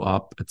photo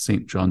op at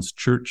St. John's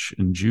Church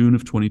in June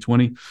of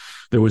 2020.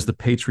 There was the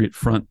Patriot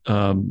Front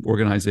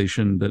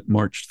organization that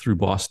marched through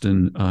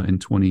Boston in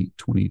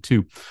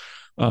 2022.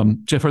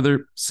 Jeff, are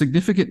there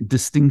significant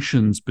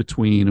distinctions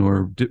between,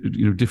 or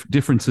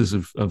differences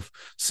of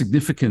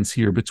significance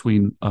here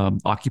between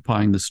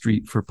occupying the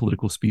street for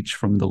political speech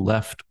from the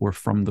left or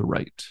from the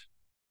right?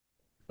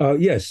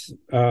 Yes,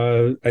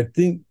 I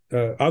think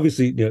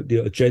obviously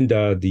the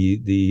agenda,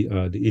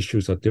 the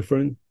issues are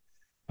different,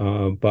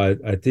 but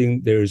I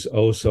think there's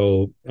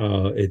also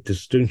a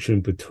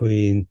distinction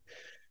between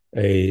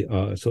a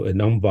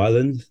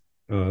nonviolent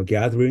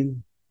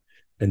gathering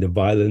and the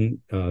violent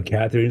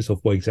gathering. So,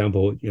 for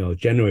example,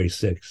 January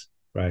 6th,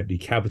 right, the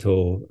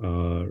Capitol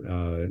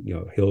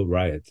Hill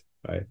riot,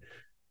 right,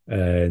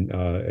 and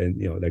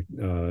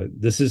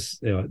this is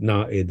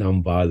not a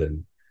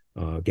nonviolent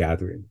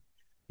gathering,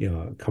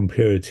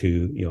 compared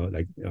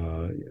to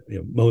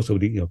most of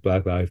the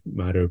Black Lives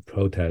Matter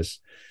protests.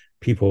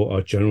 People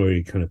are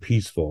generally kind of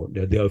peaceful.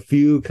 There are a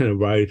few kind of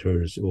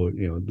rioters or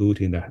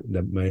looting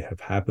that may have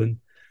happened.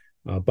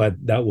 But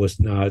that was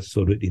not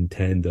sort of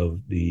intent of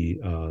the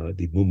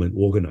movement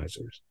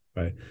organizers,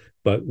 right?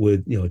 But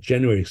with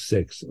January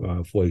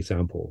 6th, for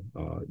example,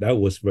 that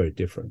was very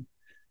different,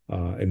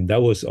 and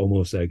that was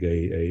almost like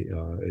a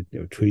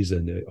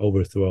treason, an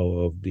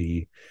overthrow of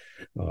the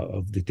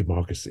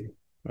democracy,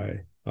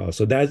 right?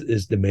 So that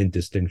is the main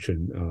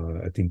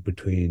distinction, I think,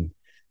 between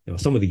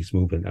some of these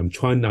movements. I'm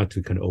trying not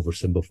to kind of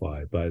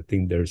oversimplify, but I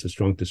think there's a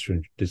strong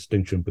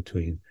distinction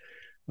between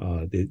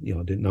the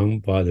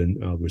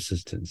nonviolent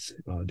resistance,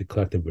 the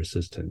collective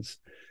resistance,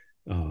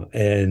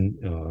 and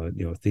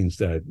things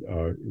that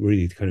are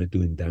really kind of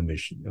doing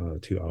damage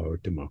to our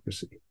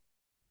democracy.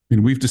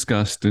 And we've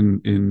discussed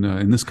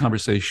in this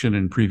conversation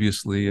and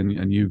previously,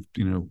 and you've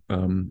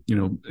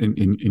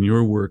in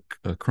your work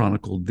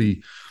chronicled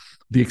the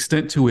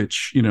extent to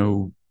which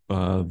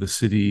the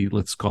city,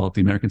 let's call it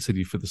the American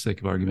city for the sake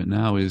of argument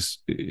now, is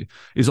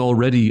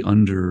already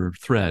under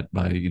threat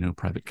by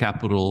private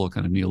capital, a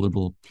kind of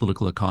neoliberal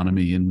political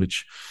economy in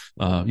which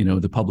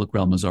the public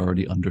realm is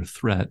already under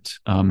threat.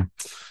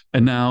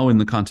 And now, in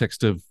the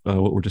context of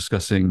what we're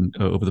discussing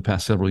over the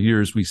past several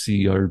years, we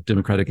see our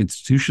democratic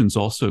institutions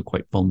also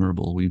quite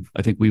vulnerable.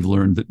 I think we've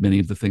learned that many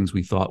of the things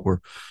we thought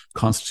were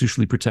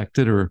constitutionally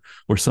protected or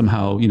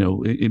somehow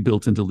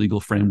built into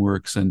legal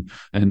frameworks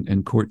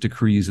and court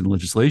decrees and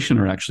legislation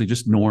are actually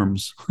just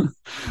norms.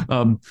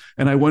 And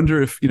I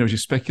wonder if, as you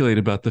speculate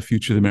about the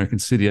future of the American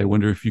city, I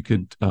wonder if you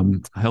could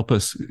help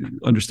us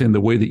understand the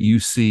way that you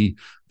see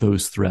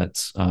those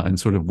threats and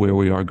sort of where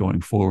we are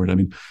going forward. I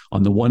mean,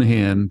 on the one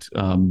hand,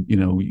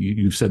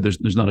 you've said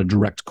there's not a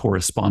direct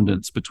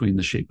correspondence between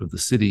the shape of the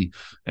city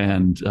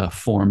and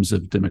forms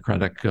of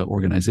democratic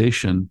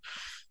organization.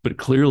 But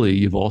clearly,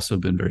 you've also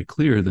been very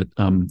clear that,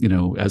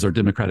 as our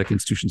democratic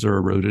institutions are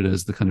eroded,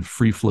 as the kind of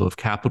free flow of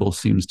capital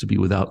seems to be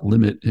without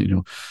limit,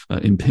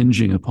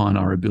 impinging upon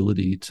our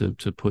ability to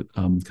put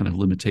kind of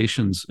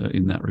limitations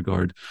in that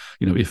regard.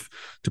 If,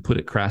 to put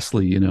it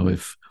crassly,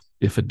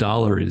 if a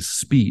dollar is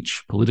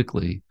speech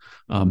politically,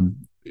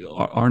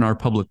 aren't our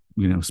public,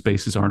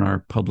 spaces, aren't our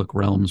public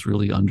realms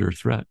really under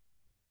threat?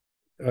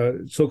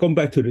 So going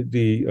back to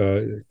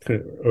the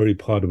kind of early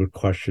part of the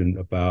question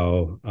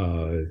about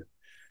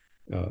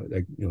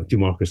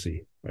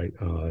democracy, right?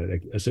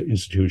 Like as an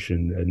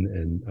institution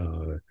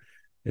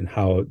and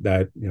how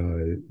that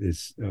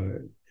is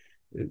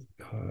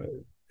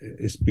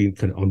being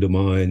kind of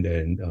undermined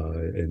and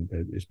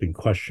it's been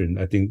questioned.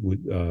 I think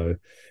with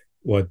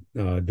what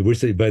the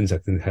recent events I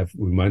think have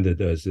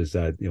reminded us is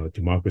that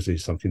democracy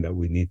is something that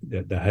we need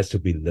that has to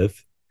be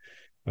lived.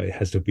 It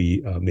has to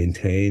be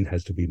maintained,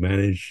 has to be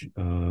managed,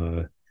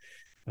 and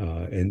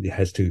it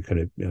has to kind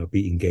of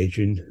be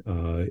engaging.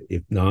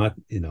 If not,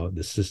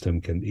 the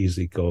system can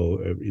easily go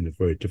in a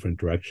very different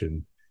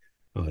direction,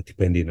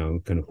 depending on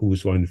kind of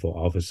who's running for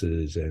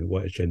offices and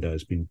what agenda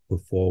has been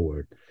put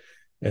forward.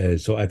 And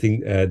so I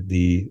think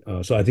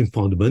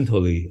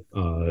fundamentally,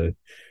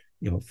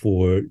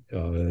 for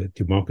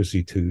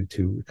democracy to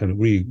kind of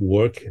really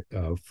work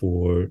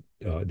for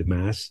the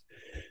mass,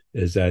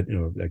 is that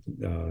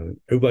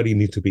everybody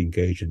needs to be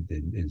engaged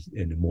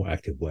in a more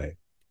active way.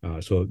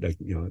 So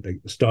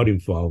starting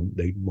from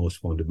the most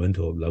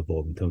fundamental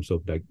level in terms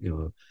of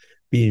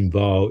being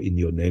involved in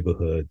your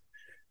neighborhood,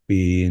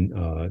 being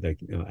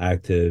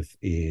active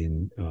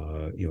in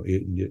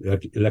in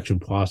the election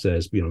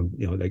process,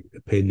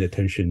 paying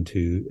attention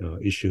to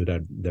issue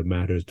that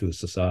matters to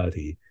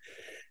society,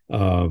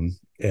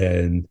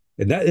 and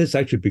that is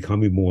actually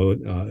becoming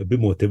a bit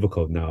more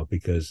difficult now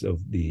because of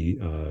the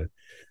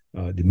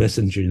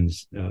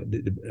messagings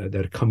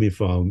that are coming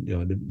from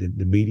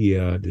the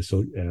media,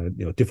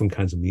 different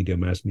kinds of media,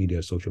 mass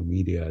media, social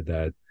media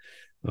that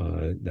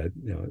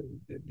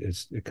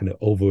is kind of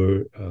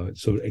over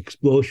sort of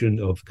explosion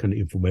of kind of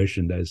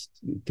information that's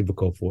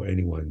difficult for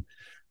anyone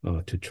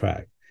to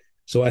track.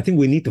 So I think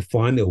we need to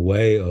find a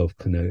way of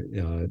kind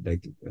of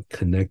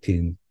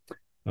connecting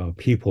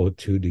people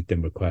to the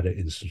democratic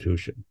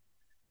institution,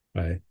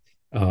 right?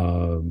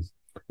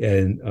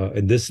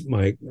 And this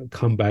might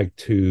come back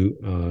to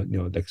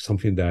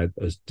something that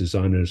as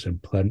designers and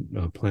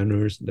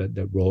planners,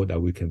 that role that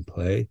we can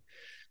play,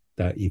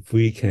 that if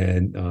we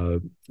can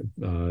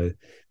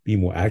be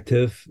more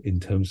active in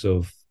terms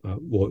of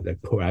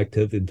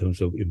proactive in terms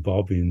of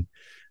involving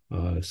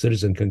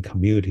citizens and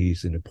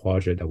communities in the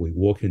project that we're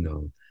working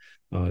on,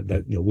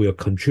 that we are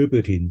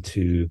contributing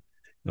to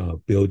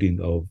building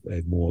of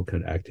a more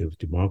kind of active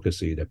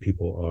democracy, that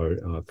people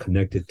are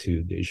connected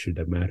to the issue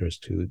that matters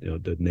to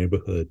the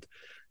neighborhood,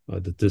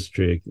 the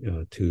district,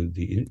 to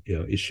the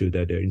issue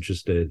that they're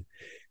interested,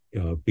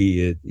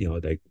 be it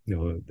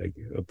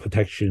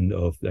protection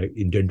of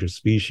endangered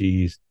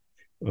species,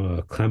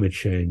 climate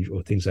change,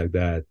 or things like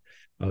that.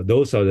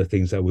 Those are the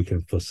things that we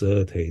can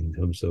facilitate in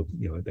terms of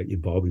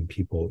involving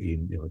people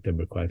in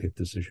democratic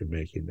decision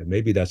making, and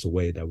maybe that's a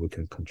way that we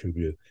can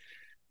contribute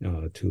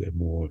to a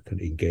more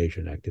kind of engaged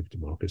and active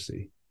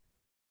democracy.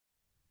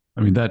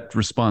 I mean, that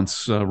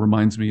response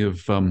reminds me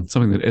of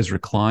something that Ezra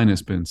Klein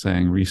has been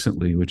saying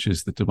recently, which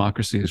is that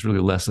democracy is really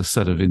less a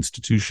set of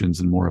institutions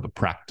and more of a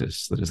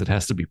practice. That is, it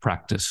has to be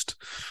practiced.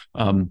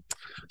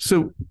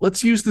 So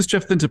let's use this,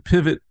 Jeff, then to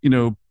pivot,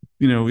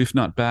 if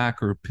not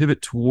back, or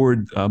pivot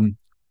toward,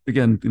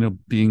 again,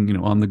 being,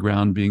 on the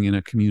ground, being in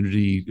a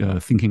community,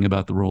 thinking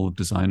about the role of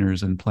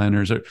designers and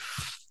planners.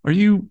 Are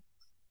you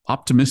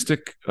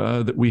optimistic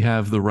that we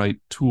have the right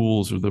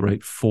tools or the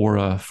right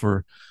fora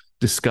for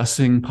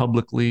discussing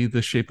publicly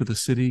the shape of the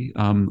city?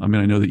 I mean,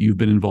 I know that you've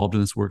been involved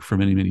in this work for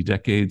many, many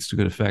decades to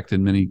good effect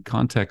in many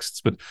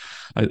contexts, but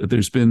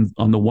there's been,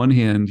 on the one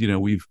hand,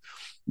 we've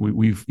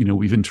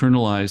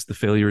internalized the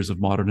failures of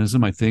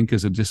modernism, I think,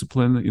 as a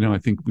discipline. I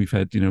think we've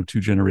had, 2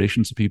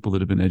 generations of people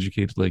that have been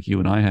educated like you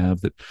and I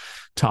have, that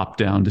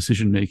top-down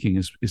decision-making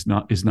is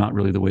not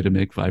really the way to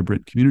make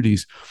vibrant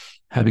communities.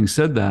 Having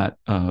said that,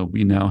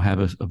 we now have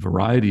a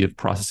variety of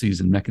processes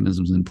and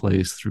mechanisms in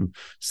place through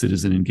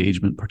citizen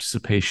engagement,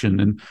 participation,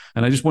 and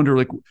I just wonder,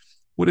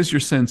 what is your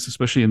sense,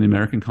 especially in the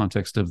American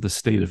context, of the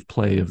state of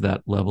play of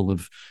that level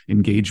of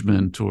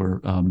engagement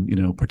or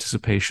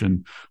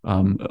participation?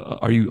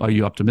 Are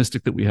you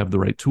optimistic that we have the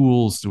right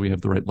tools? Do we have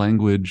the right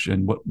language?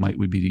 And what might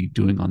we be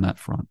doing on that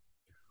front?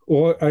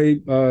 Well,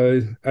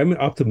 I'm an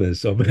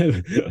optimist,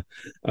 and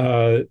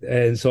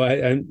so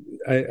I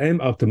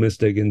am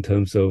optimistic in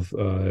terms of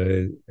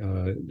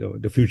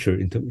the future.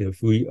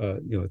 If we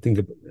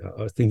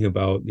thinking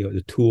about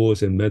the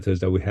tools and methods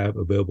that we have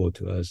available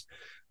to us,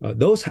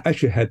 those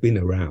actually have been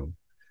around.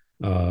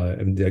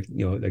 And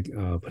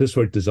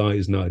participatory design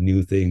is not a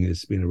new thing.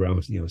 It's been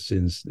around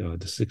since the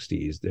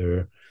 60s.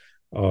 There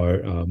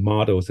are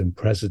models and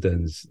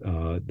precedents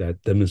that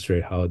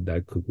demonstrate how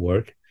that could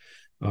work.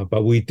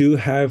 But we do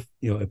have,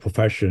 a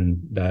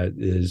profession that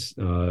is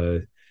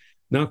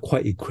not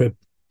quite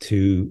equipped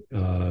to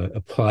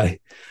apply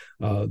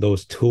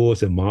those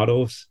tools and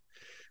models.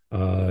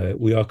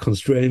 We are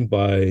constrained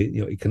by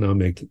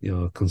economic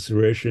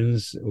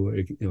considerations,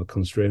 or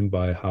constrained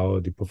by how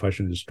the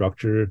profession is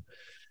structured,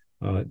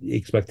 the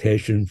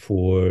expectation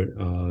for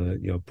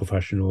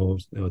professional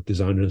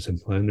designers and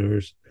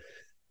planners.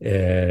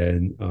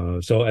 And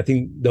so I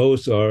think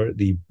those are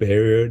the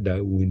barrier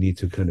that we need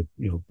to kind of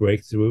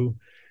break through.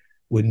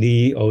 We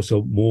need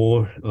also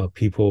more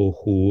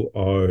people who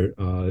are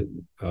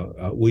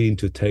willing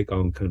to take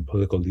on kind of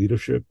political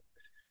leadership.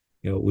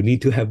 We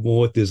need to have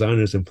more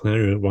designers and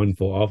planners run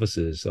for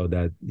offices, so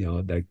that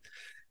that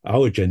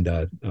our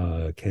agenda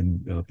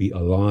can be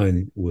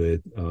aligned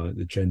with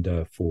the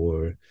agenda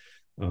for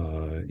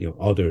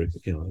other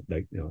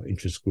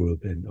interest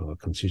group and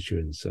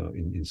constituents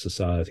in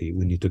society.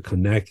 We need to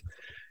connect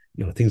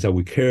things that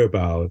we care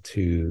about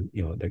to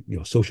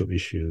social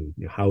issue,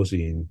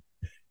 housing,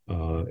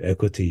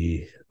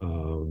 equity,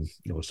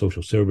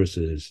 social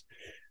services,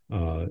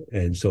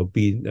 and so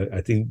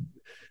I think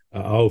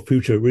our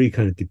future really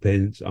kind of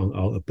depends on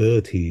our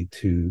ability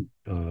to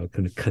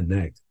kind of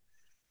connect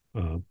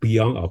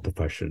beyond our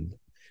profession,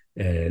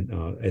 and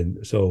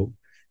so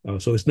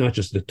it's not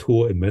just the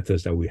tool and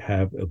methods that we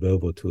have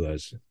available to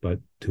us, but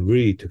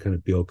to kind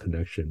of build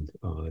connection,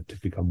 to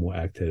become more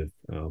active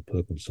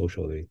politically,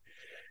 socially,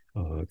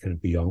 kind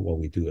of beyond what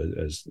we do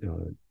as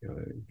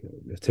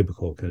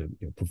typical kind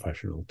of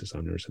professional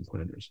designers and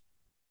planners.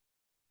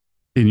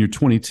 In your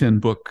 2010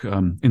 book,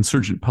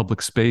 Insurgent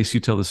Public Space, you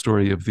tell the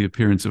story of the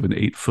appearance of an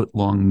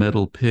 8-foot-long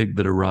metal pig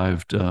that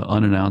arrived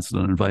unannounced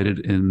and uninvited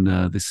in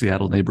the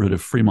Seattle neighborhood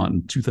of Fremont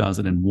in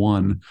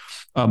 2001.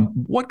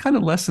 What kind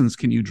of lessons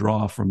can you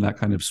draw from that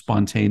kind of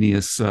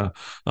spontaneous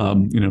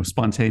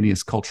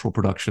cultural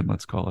production,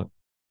 let's call it?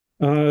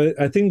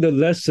 I think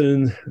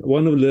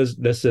one of the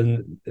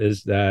lessons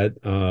is that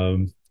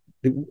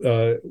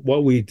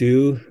what we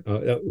do,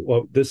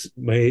 well, this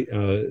may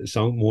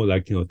sound more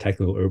like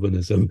technical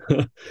urbanism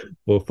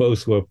for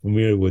folks who are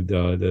familiar with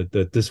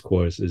the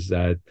discourse, is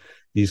that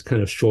these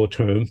kind of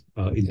short-term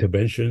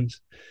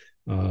interventions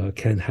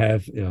can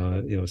have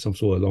some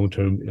sort of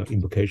long-term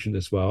implication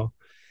as well,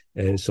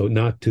 and so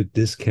not to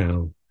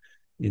discount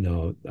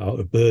our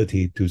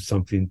ability to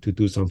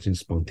do something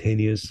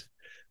spontaneous,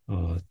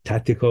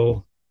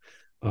 tactical,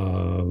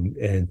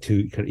 and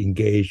to kind of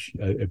engage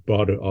a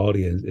broader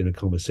audience in a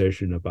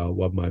conversation about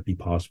what might be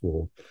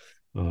possible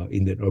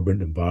in an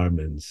urban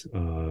environment,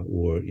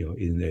 or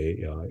in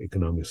a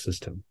economic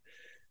system.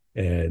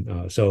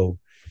 And so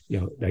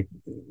like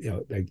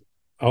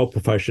our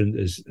profession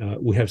is,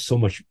 we have so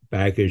much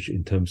baggage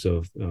in terms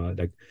of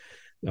the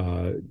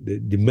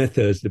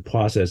methods, the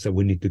process that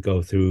we need to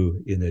go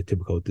through in a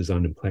typical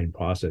design and planning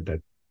process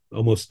that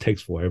almost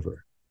takes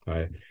forever,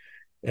 right?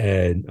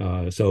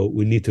 And so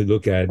we need to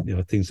look at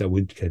things that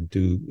we can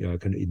do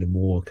kind of in a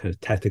more kind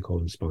of tactical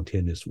and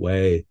spontaneous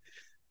way,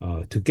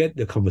 to get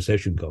the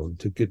conversation going,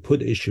 to put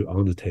the issue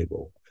on the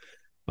table,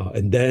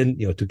 and then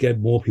to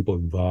get more people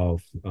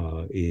involved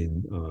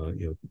in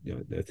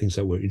the things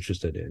that we're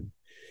interested in.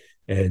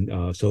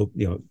 And so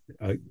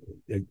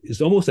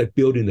it's almost like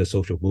building a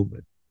social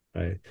movement,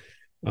 right?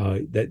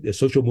 That the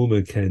social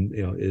movement can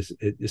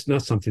it's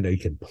not something that you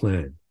can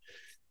plan.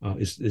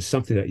 It's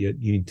something that you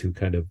need to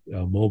kind of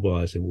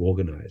mobilize and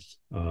organize,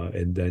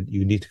 and then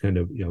you need to kind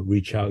of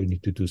reach out. You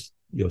need to do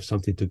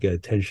something to get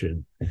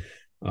attention,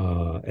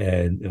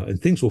 and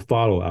things will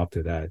follow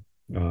after that.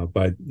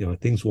 But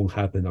things won't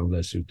happen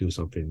unless you do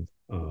something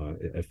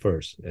at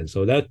first. And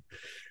so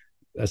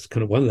that's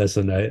kind of one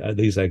lesson at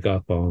least I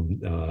got from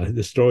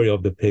the story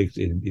of the pigs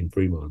in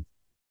Fremont.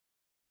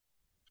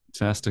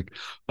 Fantastic,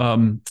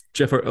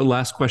 Jeff. Our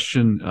last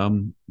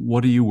question: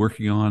 what are you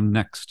working on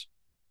next?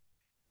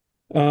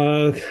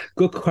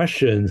 Good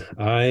question.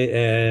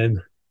 Let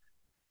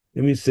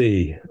me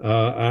see.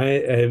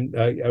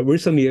 I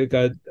recently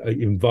got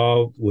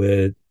involved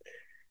with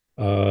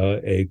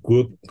a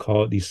group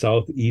called the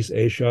Southeast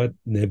Asia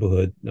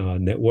Neighborhood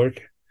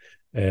Network.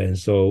 And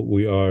so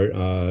we are,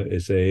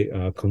 it's a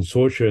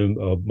consortium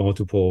of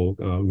multiple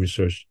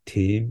research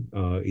team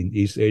in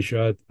East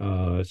Asia.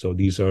 So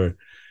these are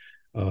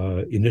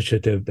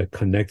initiatives that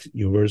connect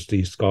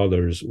university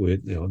scholars with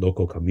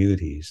local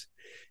communities.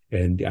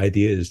 And the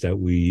idea is that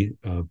we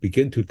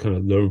begin to kind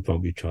of learn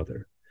from each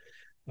other.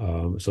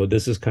 So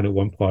this is kind of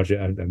one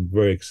project I'm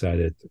very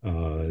excited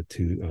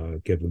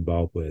to get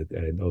involved with.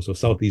 And also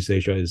Southeast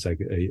Asia is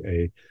like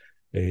a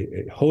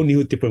whole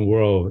new different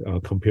world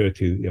compared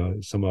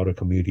to some other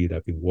community that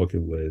I've been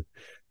working with.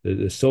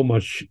 There's so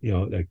much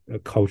like a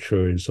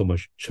culture and so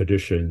much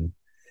tradition,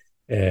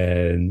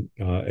 and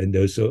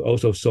there's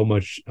also so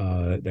much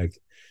like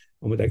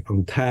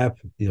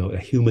untapped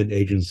human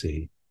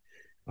agency.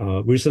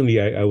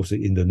 Recently, I was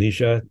in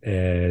Indonesia,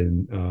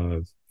 and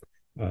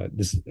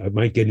this I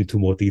might get into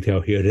more detail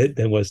here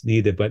than what's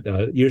needed. But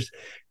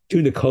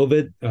during the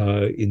COVID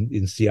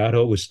in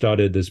Seattle, we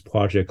started this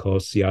project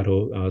called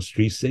Seattle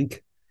Street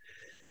Sink,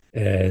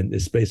 and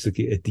it's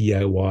basically a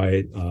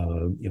DIY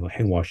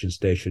hand washing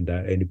station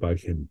that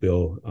anybody can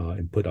build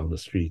and put on the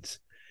streets.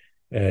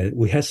 And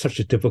we had such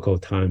a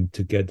difficult time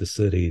to get the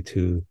city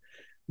to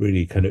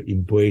really kind of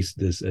embrace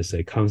this as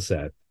a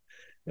concept.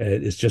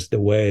 And it's just the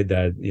way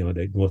that,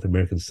 the North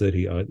American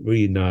city are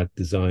really not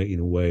designed in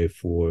a way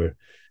for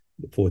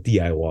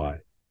DIY.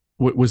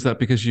 Was that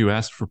because you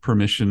asked for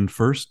permission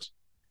first?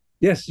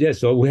 Yes, yes.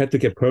 So we have to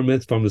get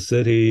permits from the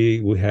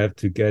city. We have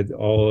to get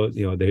all,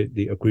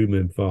 the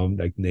agreement from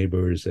like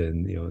neighbors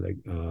and,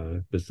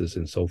 business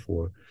and so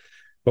forth.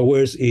 But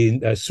whereas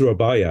in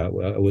Surabaya,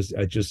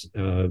 I just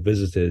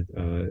visited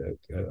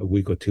a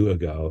week or two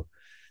ago.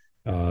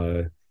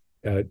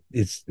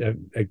 It's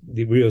like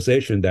the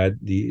realization that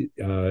the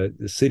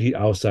city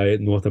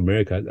outside North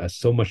America are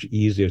so much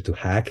easier to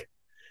hack,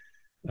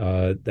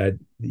 that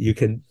you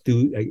can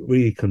do like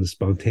really kind of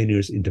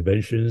spontaneous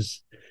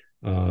interventions,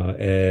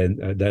 and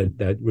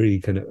that really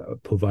kind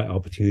of provide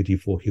opportunity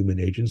for human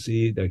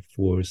agency, like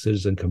for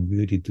citizen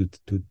community to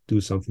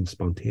do something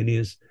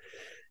spontaneous.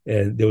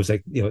 And there was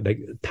like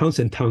tons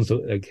and tons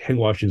of like hand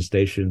washing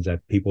stations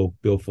that people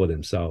built for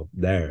themselves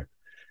there,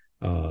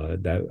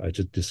 that I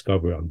just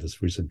discovered on this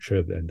recent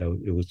trip, and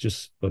it was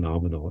just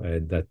phenomenal.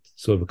 And that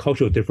sort of a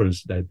cultural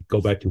difference, that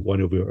go back to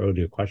one of your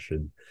earlier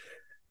questions,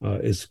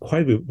 is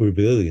quite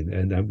revealing.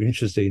 And I'm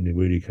interested in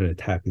really kind of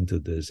tap into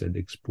this and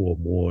explore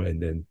more, and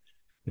then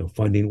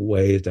finding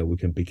ways that we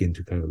can begin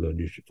to kind of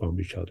learn from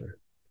each other.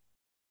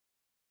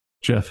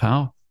 Jeff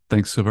Hou,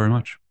 thanks so very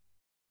much.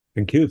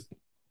 Thank you.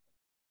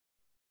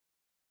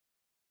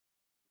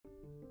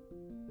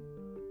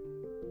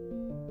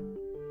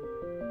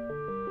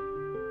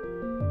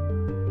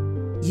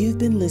 You've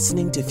been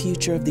listening to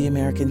Future of the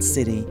American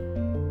City,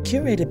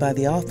 curated by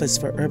the Office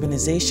for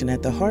Urbanization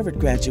at the Harvard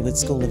Graduate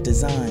School of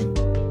Design.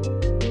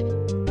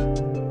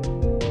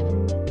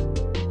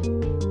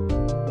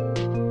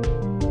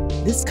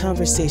 This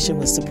conversation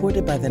was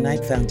supported by the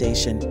Knight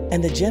Foundation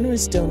and the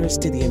generous donors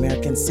to the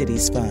American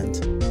Cities Fund.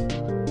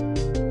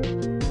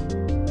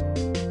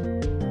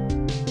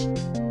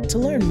 To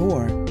learn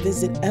more,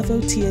 visit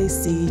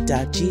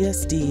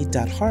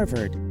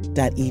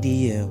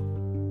fotac.gsd.harvard.edu.